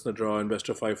presence in the draw in best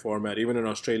of 5 format, even in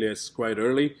Australia, is quite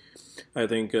early. I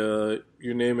think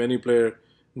you name any player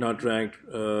not ranked,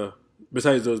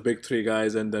 besides those big 3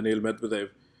 guys and Daniil Medvedev,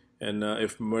 and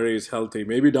if Murray is healthy,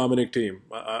 maybe Dominic Thiem.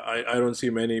 I don't see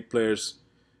many players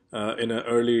in an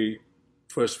early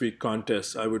first week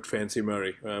contest. I would fancy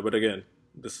Murray, but again,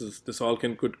 this all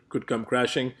could come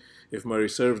crashing if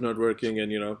Murray's serve's not working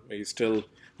and he's still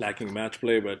lacking match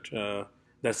play. But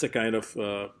that's the kind of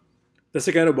that's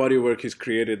the kind of body work he's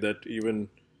created that even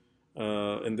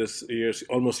in this year's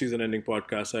almost season-ending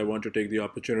podcast, I want to take the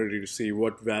opportunity to see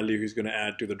what value he's going to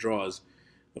add to the draws.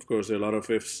 Of course, there are a lot of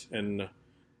ifs and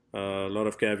a lot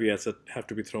of caveats that have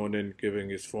to be thrown in, given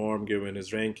his form, given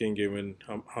his ranking, given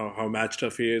how matched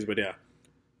up he is. But yeah,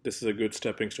 this is a good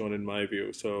stepping stone in my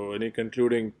view. So any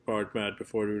concluding part, Matt,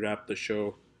 before we wrap the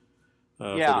show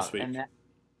for this week?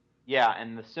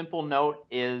 And the simple note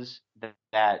is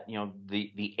that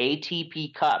the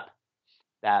ATP Cup,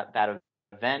 that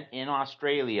event in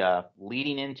Australia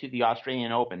leading into the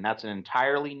Australian Open, that's an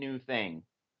entirely new thing,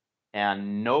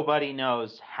 and nobody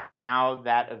knows how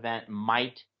that event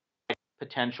might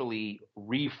potentially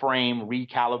reframe,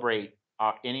 recalibrate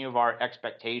any of our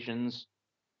expectations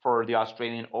for the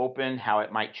Australian Open, how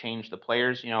it might change the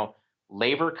players.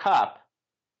 Laver Cup,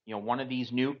 one of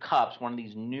these new cups, one of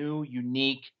these new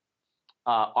unique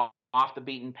off the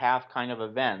beaten path kind of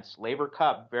events, Laver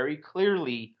Cup very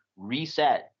clearly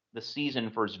reset the season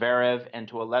for Zverev and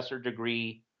to a lesser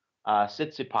degree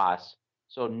Tsitsipas.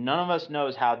 So none of us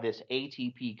knows how this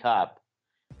ATP Cup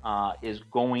is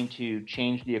going to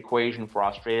change the equation for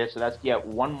Australia. So that's yet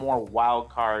one more wild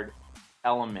card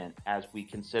element as we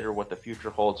consider what the future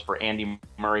holds for Andy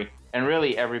Murray and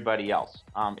really everybody else.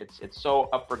 It's so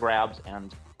up for grabs,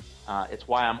 and it's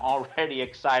why I'm already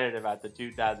excited about the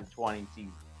 2020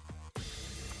 season.